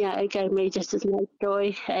 gave me just as much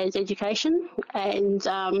joy as education. And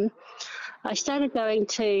I started going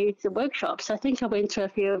to the workshops. I think I went to a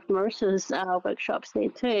few of Marissa's workshops there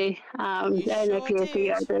too. And a few of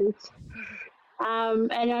the others.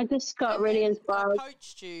 And I just got really inspired.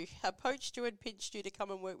 I poached you and pinched you to come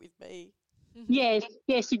and work with me. Yes,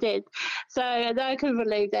 you did. So I couldn't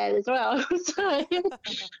believe that as well. So yeah.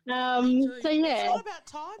 It's all about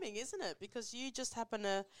timing, isn't it? Because you just happen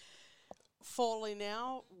to fall in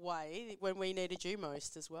our way when we needed you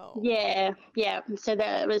most as well. Yeah. So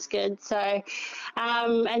that was good. So,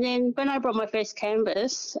 and then when I brought my first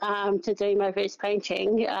canvas to do my first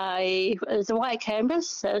painting, it was a white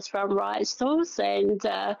canvas. It was from Riot Stores, and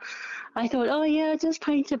I thought, I'll just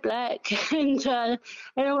paint it black, and I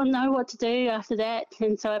don't know what to do after that.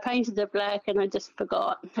 And so I painted it black, and I just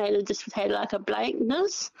forgot, and it just had like a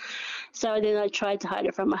blankness. So then I tried to hide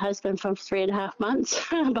it from my husband for 3.5 months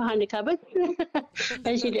behind a cupboard,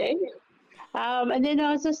 as you do. And then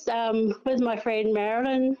I was just with my friend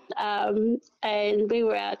Marilyn, and we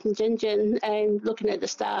were out in Gingin and looking at the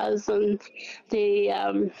stars and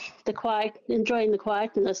the quiet, enjoying the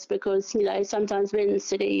quietness, because sometimes when in the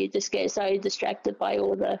city you just get so distracted by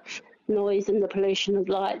all the noise and the pollution of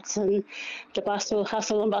lights and the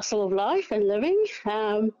hustle and bustle of life and living,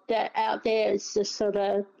 that out there it's just sort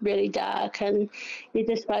of really dark, and you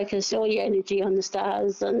just focus all your energy on the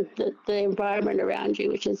stars and the environment around you,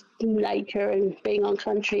 which is nature and being on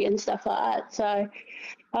country and stuff like that. So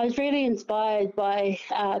I was really inspired by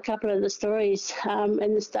a couple of the stories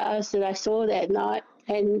and the stars that I saw that night,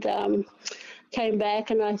 and came back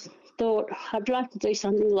and I thought I'd like to do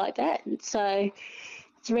something like that. So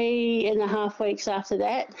 3.5 weeks after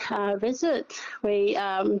that visit,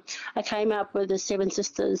 I came up with the Seven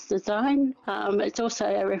Sisters design. It's also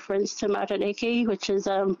a reference to Matariki, which is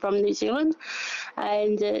from New Zealand,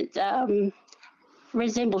 and it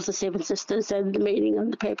resembles the Seven Sisters, and the meaning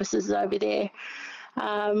and the purposes over there.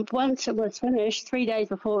 Once it was finished, 3 days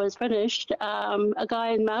before it was finished, a guy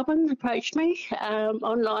in Melbourne approached me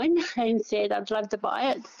online and said, I'd love to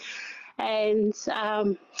buy it. And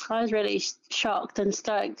I was really shocked and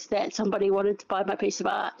stoked that somebody wanted to buy my piece of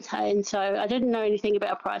art. And so I didn't know anything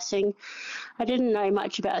about pricing. I didn't know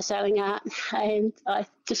much about selling art. And I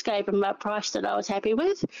just gave him a price that I was happy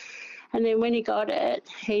with. And then when he got it,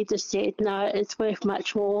 he just said, no, it's worth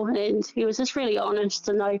much more. And he was just really honest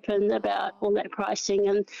and open about all that pricing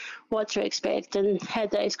and what to expect, and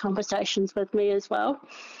had those conversations with me as well.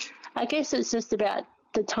 I guess it's just about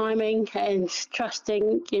the timing and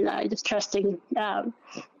trusting, just trusting the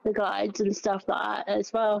guides and stuff like that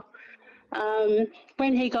as well.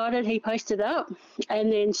 When he got it, he posted up,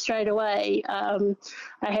 and then straight away I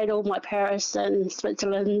had all my Paris and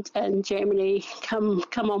Switzerland and Germany come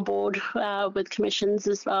on board with commissions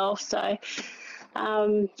as well. So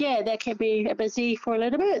that kept me busy for a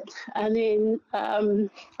little bit. And then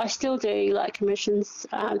I still do like commissions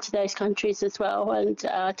to those countries as well, and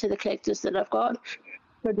to the collectors that I've got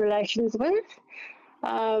good relations with.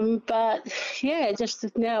 But yeah, just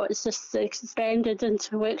now it's just expanded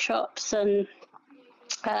into workshops and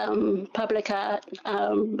public art.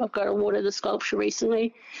 I've got awarded a sculpture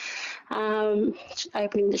recently,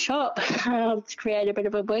 opening the shop to create a bit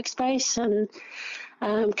of a workspace and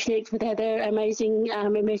connect with other amazing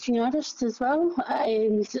emerging artists as well.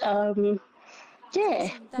 And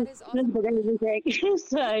That is awesome.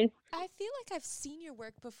 So I feel like I've seen your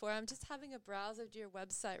work before. I'm just having a browse of your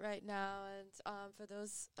website right now. And for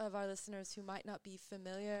those of our listeners who might not be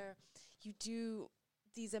familiar, you do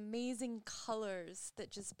these amazing colors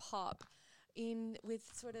that just pop in with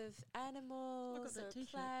sort of animals or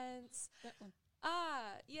plants. That one.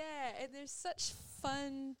 Yeah, and there's such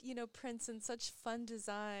fun, prints and such fun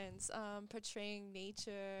designs portraying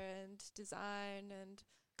nature and design and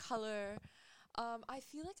color. I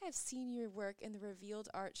feel like I've seen your work in the Revealed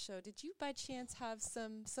Art Show. Did you by chance have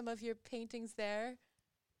some of your paintings there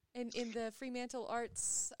in the Fremantle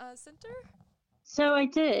Arts Centre? So I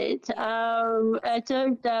did. I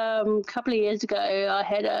did a couple of years ago. I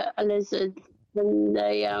had a lizard in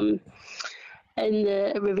the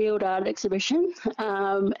Revealed Art exhibition,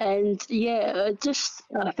 and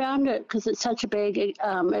I found it because it's such a big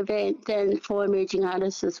event and for emerging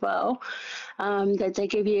artists as well, that they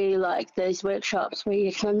give you like those workshops where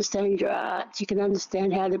you can understand your art, you can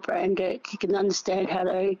understand how to brand it, you can understand how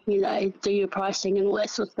to do your pricing and all that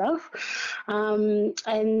sort of stuff,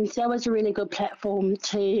 and that was a really good platform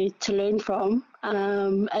to learn from.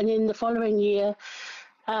 And then the following year,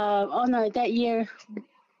 that year,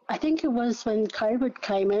 I think it was when COVID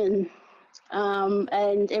came in,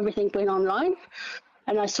 and everything went online.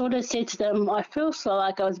 And I sort of said to them, I feel so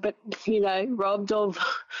like I was a bit, robbed of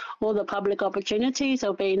all the public opportunities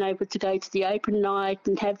of being able to go to the open night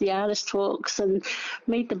and have the artist talks and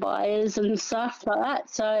meet the buyers and stuff like that.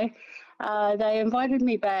 So they invited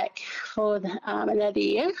me back for another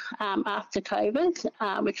year after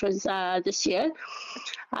COVID, which was this year.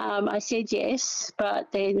 I said yes, but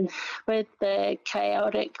then with the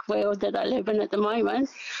chaotic world that I live in at the moment,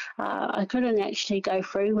 I couldn't actually go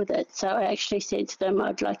through with it. So I actually said to them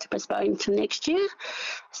I'd like to postpone to next year.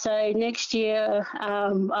 So next year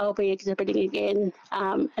I'll be exhibiting again,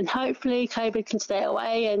 and hopefully COVID can stay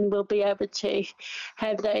away and we'll be able to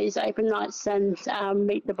have those open nights and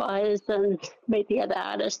meet the buyers and meet the other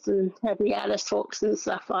artists and have the artist talks and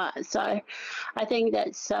stuff like that. So I think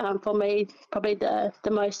that's for me probably the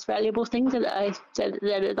most valuable thing that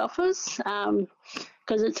it offers,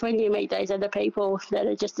 because it's when you meet those other people that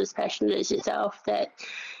are just as passionate as yourself that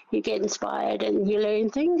you get inspired and you learn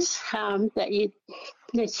things that you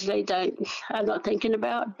necessarily are not thinking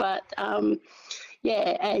about, but and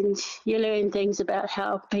you learn things about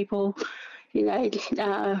how people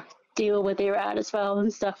deal with their art as well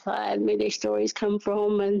and stuff like that, and where their stories come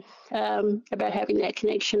from, and about having that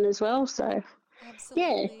connection as well. So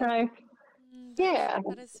Absolutely.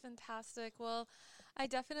 That is fantastic. Well, I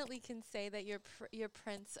definitely can say that your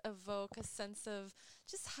prints evoke a sense of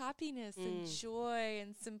just happiness and joy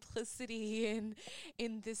and simplicity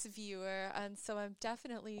in this viewer, and so I'm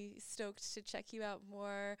definitely stoked to check you out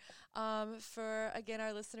more. For again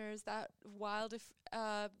our listeners, that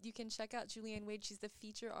you can check out Julianne Wade. She's the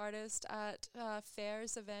feature artist at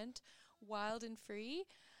Fair's event, Wild and Free.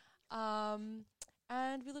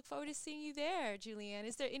 And we look forward to seeing you there, Julianne.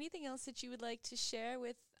 Is there anything else that you would like to share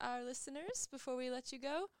with our listeners before we let you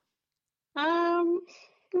go? Not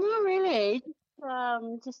really.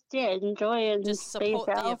 Just enjoy and Just be support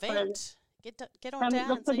the yourself. event. Get on down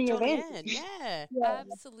look and for see the event. Julianne. Yeah.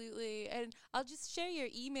 Absolutely. And I'll just share your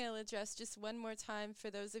email address just one more time for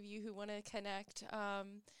those of you who want to connect.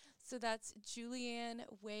 So that's Julianne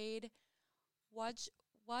Wade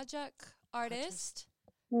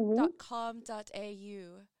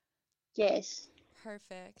wajakartist.com.au. Yes.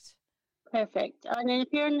 Perfect. Perfect. And then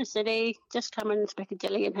if you're in the city, just come and speak to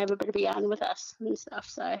Jilly and have a bit of a yarn with us and stuff.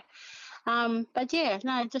 So, but yeah,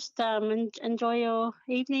 no, just enjoy your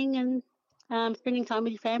evening and spending time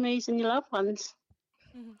with your families and your loved ones.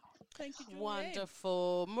 Thank you, Julianne.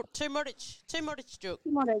 Wonderful. Tumorich Juk.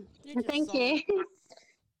 Thank you.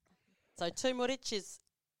 So Tumorich is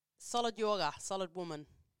solid yoga, solid woman.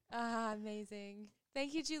 Amazing.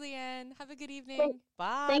 Thank you, Julianne. Have a good evening.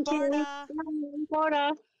 Bye, Thank Borda. you.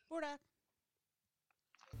 Borda. Borda.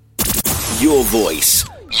 Your voice,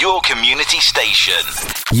 your community station.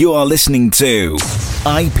 You are listening to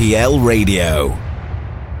IPL Radio.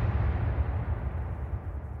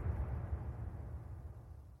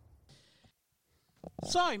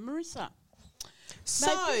 So, Marissa,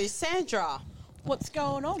 So, Sandra, what's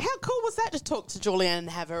going on? how cool was that to talk to Julianne and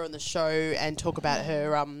have her on the show and talk about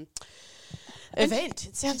her event?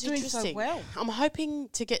 It sounds she's doing so interesting. well. I'm hoping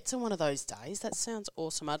to get to one of those days. That sounds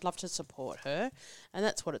awesome. I'd love to support her. And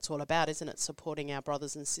that's what it's all about, isn't it? Supporting our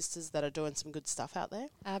brothers and sisters that are doing some good stuff out there.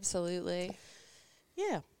 Absolutely.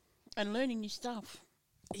 Yeah. And learning new stuff.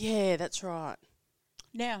 Yeah, that's right.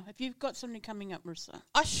 Now, have you got something coming up, Marissa?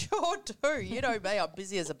 I sure do. You know me, I'm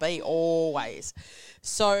busy as a bee always.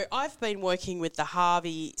 So I've been working with the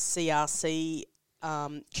Harvey CRC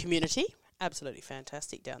community. Absolutely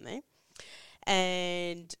fantastic down there.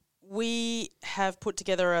 And we have put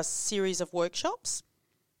together a series of workshops.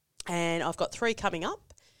 And I've got 3 coming up.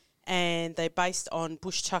 And they're based on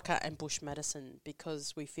bush tucker and bush medicine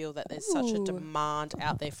because we feel that there's such a demand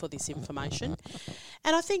out there for this information.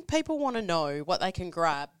 And I think people want to know what they can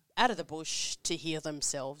grab out of the bush to heal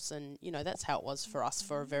themselves. And, you know, that's how it was for us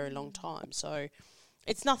for a very long time. So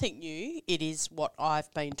it's nothing new. It is what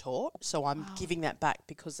I've been taught. So I'm giving that back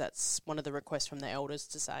because that's one of the requests from the elders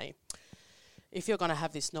to say, if you're going to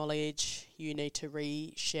have this knowledge, you need to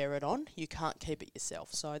re-share it on. You can't keep it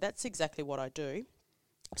yourself. So that's exactly what I do.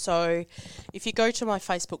 So if you go to my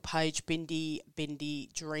Facebook page,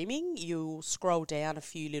 Bindi Dreaming, you'll scroll down a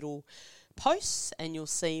few little posts and you'll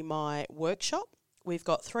see my workshop. We've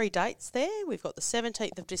got 3 dates there. We've got the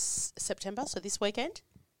 17th of this September, so this weekend.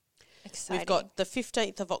 Exciting. We've got the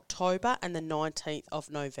 15th of October and the 19th of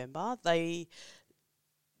November.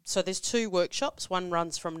 So there's 2 workshops. One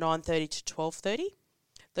runs from 9:30 to 12:30.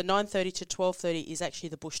 The 9:30 to 12:30 is actually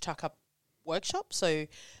the Bush Tucker workshop. So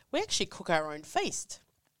we actually cook our own feast.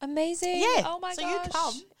 Amazing. Yeah. Oh my so gosh. you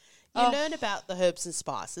come, you learn about the herbs and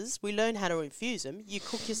spices. We learn how to infuse them. You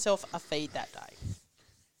cook yourself a feed that day.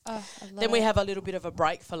 I love Then we it. have a little bit of a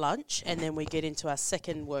break for lunch, and then we get into our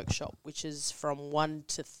second workshop, which is from 1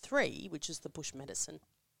 to 3, which is the bush medicine.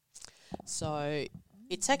 So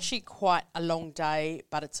it's actually quite a long day,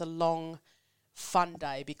 but it's a long, fun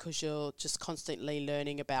day because you're just constantly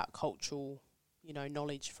learning about cultural,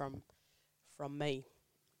 knowledge from me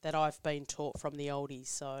that I've been taught from the oldies.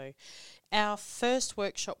 So our first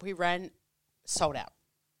workshop we ran sold out.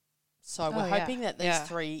 So we're hoping that these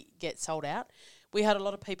 3 get sold out. We had a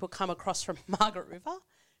lot of people come across from Margaret River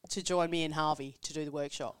to join me in Harvey to do the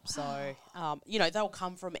workshop. So, they'll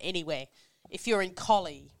come from anywhere. If you're in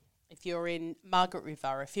Collie, if you're in Margaret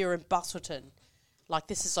River, if you're in Busselton,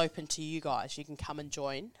 this is open to you guys. You can come and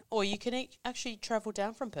join. Or you can actually travel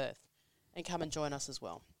down from Perth and come and join us as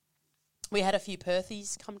well. We had a few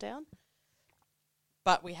Perthies come down,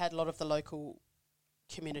 but we had a lot of the local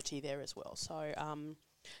community there as well. So,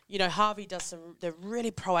 Harvey does they're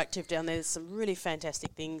really proactive down there. There's some really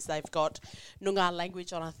fantastic things. They've got Noongar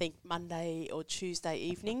language on, I think, Monday or Tuesday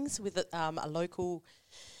evenings with a local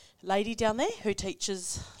lady down there who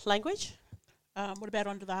teaches language. What about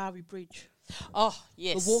under the Harvey Bridge? Oh,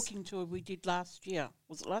 yes. The walking tour we did last year.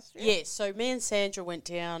 Was it last year? Yeah, so me and Sandra went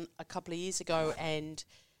down a couple of years ago and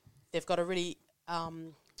they've got a really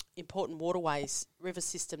important waterways, river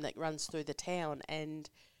system that runs through the town, and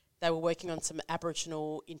they were working on some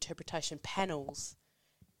Aboriginal interpretation panels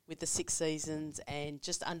with the 6 Seasons, and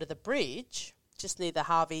just under the bridge, just near the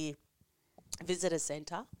Harvey Visitor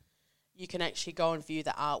Centre, you can actually go and view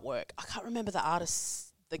the artwork. I can't remember the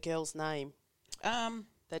artist, the girl's name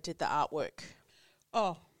that did the artwork.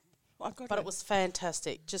 Oh, I got But it was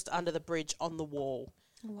fantastic, just under the bridge on the wall.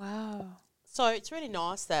 Wow. So it's really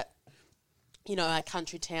nice that, our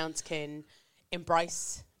country towns can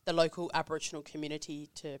embrace the local Aboriginal community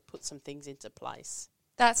to put some things into place.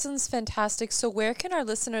 That sounds fantastic. So where can our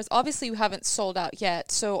listeners, obviously you haven't sold out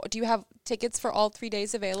yet, so do you have tickets for all 3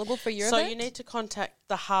 days available for your event? So you need to contact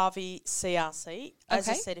the Harvey CRC. As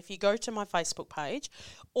I Okay. said, if you go to my Facebook page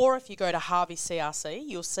or if you go to Harvey CRC,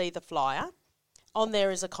 you'll see the flyer. On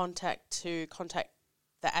there is a contact to contact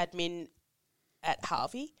the admin at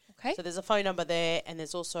Harvey. Okay. So there's a phone number there and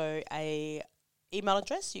there's also a email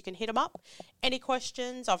address. You can hit them up. Any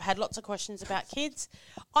questions? I've had lots of questions about kids.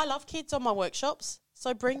 I love kids on my workshops,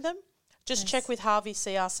 so bring them. Just check with Harvey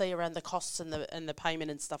CRC around the costs and the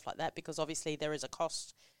payment and stuff like that, because obviously there is a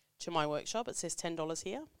cost to my workshop. It says $10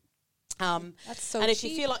 here. That's so and if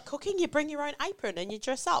cheap. you feel like cooking, you bring your own apron and you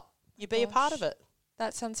dress up. You be a part of it.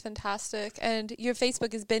 That sounds fantastic. And your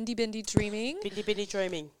Facebook is Bindi Bindi Dreaming. Bindi Bindi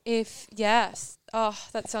Dreaming. Yes. Oh,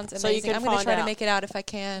 that sounds So you amazing. can I'm going to find try to out. make it out if I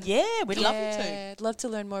can. Yeah, we'd love you to. Yeah, I'd love to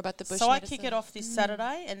learn more about the bush So I medicine. kick it off this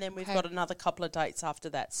Saturday, and then we've Okay. got another couple of dates after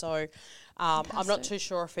that. So I'm not Fantastic. too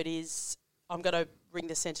sure if it is. I'm going to ring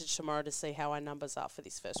the centre tomorrow to see how our numbers are for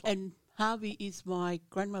this first one. And Harvey is my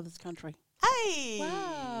grandmother's country. Hey!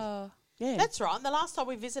 Wow. Yeah. That's right. And the last time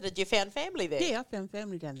we visited, you found family there. Yeah, I found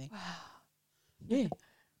family down there. Wow. Yeah.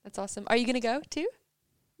 That's awesome. Are you going to go too?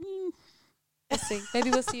 We'll see. Maybe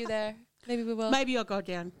we'll see you there. Maybe we will. Maybe I'll go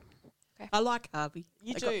down. Okay. I like Harvey.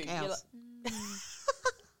 You They do. got You're cows.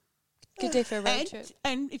 Good day for a road And, trip.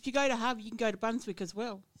 and if you go to Harvey, you can go to Brunswick as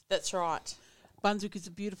well. That's right. Brunswick is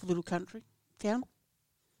a beautiful little country town.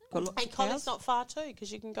 Got lots And of Colin's cows. not far too,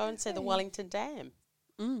 because you can go and see the Wellington Dam.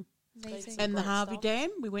 Mm. Amazing. And the Great Harvey stuff. Dam,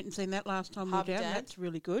 we went and seen that last time Harvey we were down. Dam. That's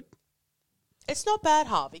really good. It's not bad,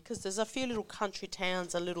 Harvey, because there's a few little country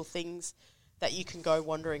towns and little things that you can go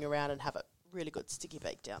wandering around and have a really good sticky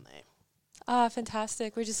beak down there. Ah,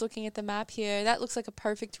 fantastic. We're just looking at the map here. That looks like a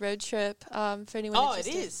perfect road trip for anyone Oh, it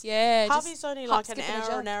interested. is. Yeah. just Harvey's only hop, like an skip, and a hour,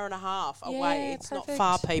 jump. an hour and a half away. Yeah, It's not perfect.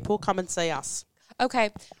 far, people. Come and see us.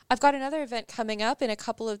 Okay, I've got another event coming up in a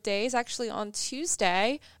couple of days, actually on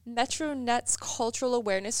Tuesday, MetroNet's Cultural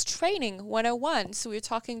Awareness Training 101. So we were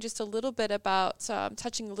talking just a little bit about,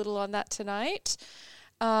 touching a little on that tonight.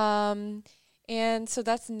 And so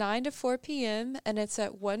that's 9 to 4 p.m., and it's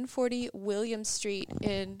at 140 William Street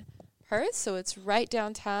in Perth, so it's right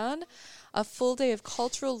downtown. A full day of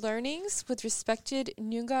cultural learnings with respected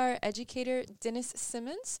Noongar educator Dennis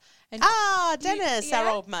Simmons. And Dennis, our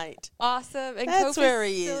yeah. old mate. awesome. And That's where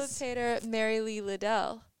he is. co-facilitator Mary Lee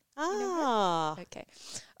Liddell. Okay.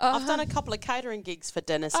 I've done a couple of catering gigs for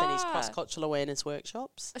Dennis and his Ah. cross-cultural awareness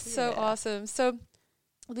workshops. So Yeah. awesome. So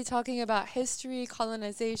we'll be talking about history,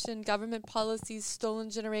 colonization, government policies, stolen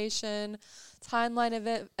generation,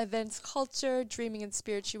 timeline events, culture, dreaming and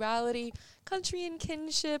spirituality, country and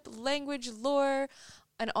kinship, language, lore,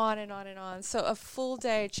 and on and on and on. So a full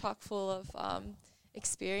day chock full of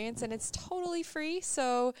experience, and it's totally free.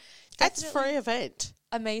 So That's definitely free event.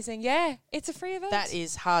 amazing. Yeah, it's a free event. That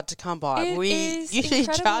is hard to come by. It We is usually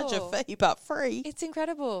charge a incredible. fee, but free. It's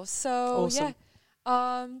incredible. So Awesome.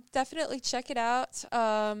 yeah, definitely check it out.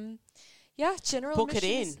 Yeah, Book it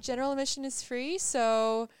in. General admission is free.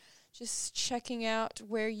 So just checking out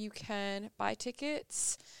where you can buy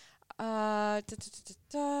tickets.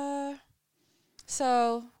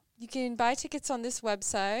 So you can buy tickets on this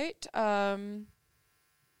website on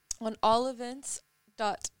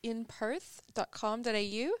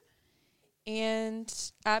allevents.inperth.com.au,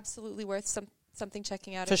 and absolutely worth something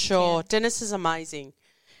checking out For if you sure. can. Dennis is amazing.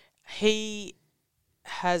 He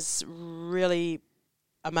has really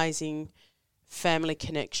amazing family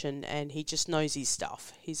connection and he just knows his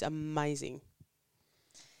stuff. He's amazing.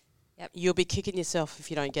 Yep. You'll be kicking yourself if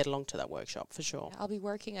you don't get along to that workshop, for sure. I'll be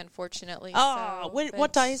working, unfortunately. Oh, so, what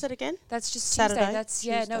but day is it again? That's just Saturday?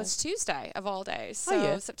 Tuesday. That's it's Tuesday of all days. So Oh,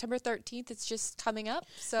 yeah. September 13th, it's just coming up.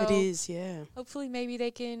 So It is, yeah. hopefully maybe they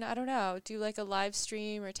can, I don't know, do like a live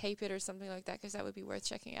stream or tape it or something like that, because that would be worth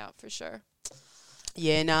checking out for sure.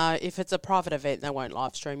 Yeah, no, if it's a private event, they won't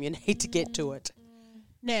live stream. You need to get to it.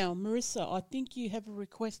 Now, Marissa, I think you have a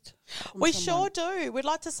request. from We someone. sure do. We'd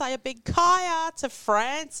like to say a big kaya to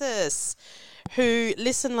Francis, who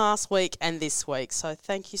listened last week and this week. So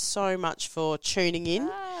thank you so much for tuning in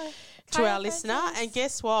to Kaya, our listener. Francis. And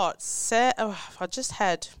guess what? I just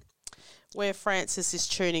had where Francis is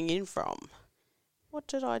tuning in from. What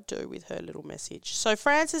did I do with her little message? So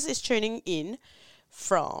Francis is tuning in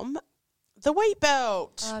from the Wheat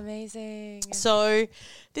Belt. Amazing. So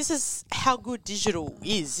this is how good digital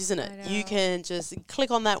is, isn't I it? know. You can just click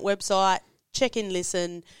on that website, check in,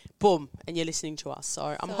 listen, boom, and you're listening to us.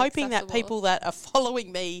 So I'm So hoping that accessible. people that are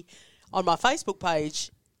following me on my Facebook page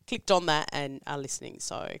clicked on that and are listening.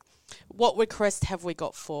 So what request have we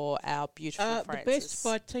got for our beautiful The Francis? Best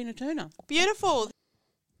by Tina Turner. Beautiful.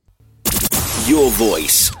 your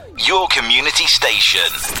voice, your community station.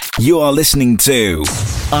 You are listening to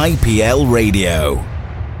IPL Radio.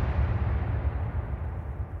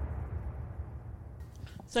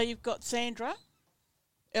 So you've got Sandra,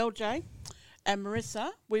 LJ, and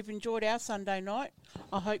Marissa. We've enjoyed our Sunday night.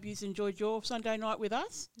 I hope you've enjoyed your Sunday night with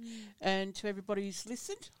us. And to everybody who's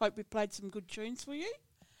listened, hope we played some good tunes for you.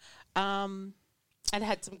 And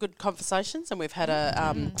had some good conversations, and we've had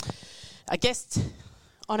a guest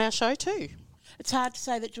on our show too. It's hard to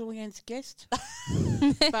say that Julianne's a guest,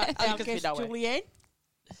 but our Because we guest know her. Julianne.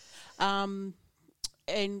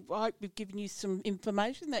 And I hope we've given you some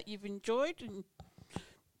information that you've enjoyed and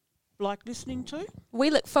like listening to. We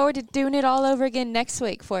look forward to doing it all over again next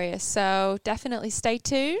week for you. So definitely stay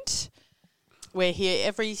tuned. We're here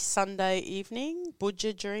every Sunday evening,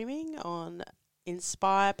 Budja Dreaming, on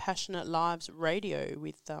Inspire Passionate Lives Radio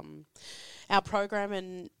with our program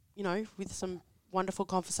and, you know, with some wonderful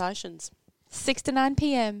conversations. 6 to 9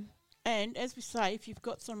 p.m. And as we say, if you've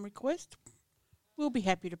got some requests, we'll be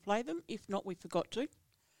happy to play them. If not, we forgot to.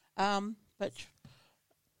 But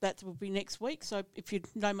that will be next week. So if you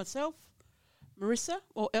know myself, Marissa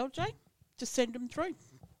or LJ, just send them through.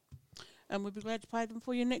 And we'll be glad to play them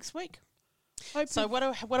for you next week. So what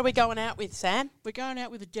are we going out with, Sam? We're going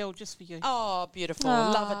out with Adele just for you. Oh, beautiful.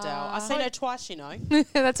 Aww. Love Adele. I've seen her twice, you know.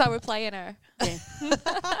 That's how we're playing her. Yeah.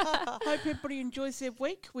 Hope everybody enjoys their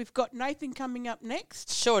week. We've got Nathan coming up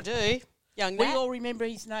next. Sure do. Young We Nat. all remember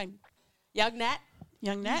his name, Young Nat.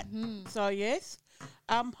 Young Nat. So, yes.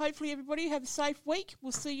 Hopefully everybody have a safe week.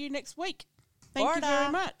 We'll see you next week. Thank you Border.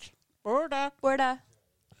 very much. Border. Borda.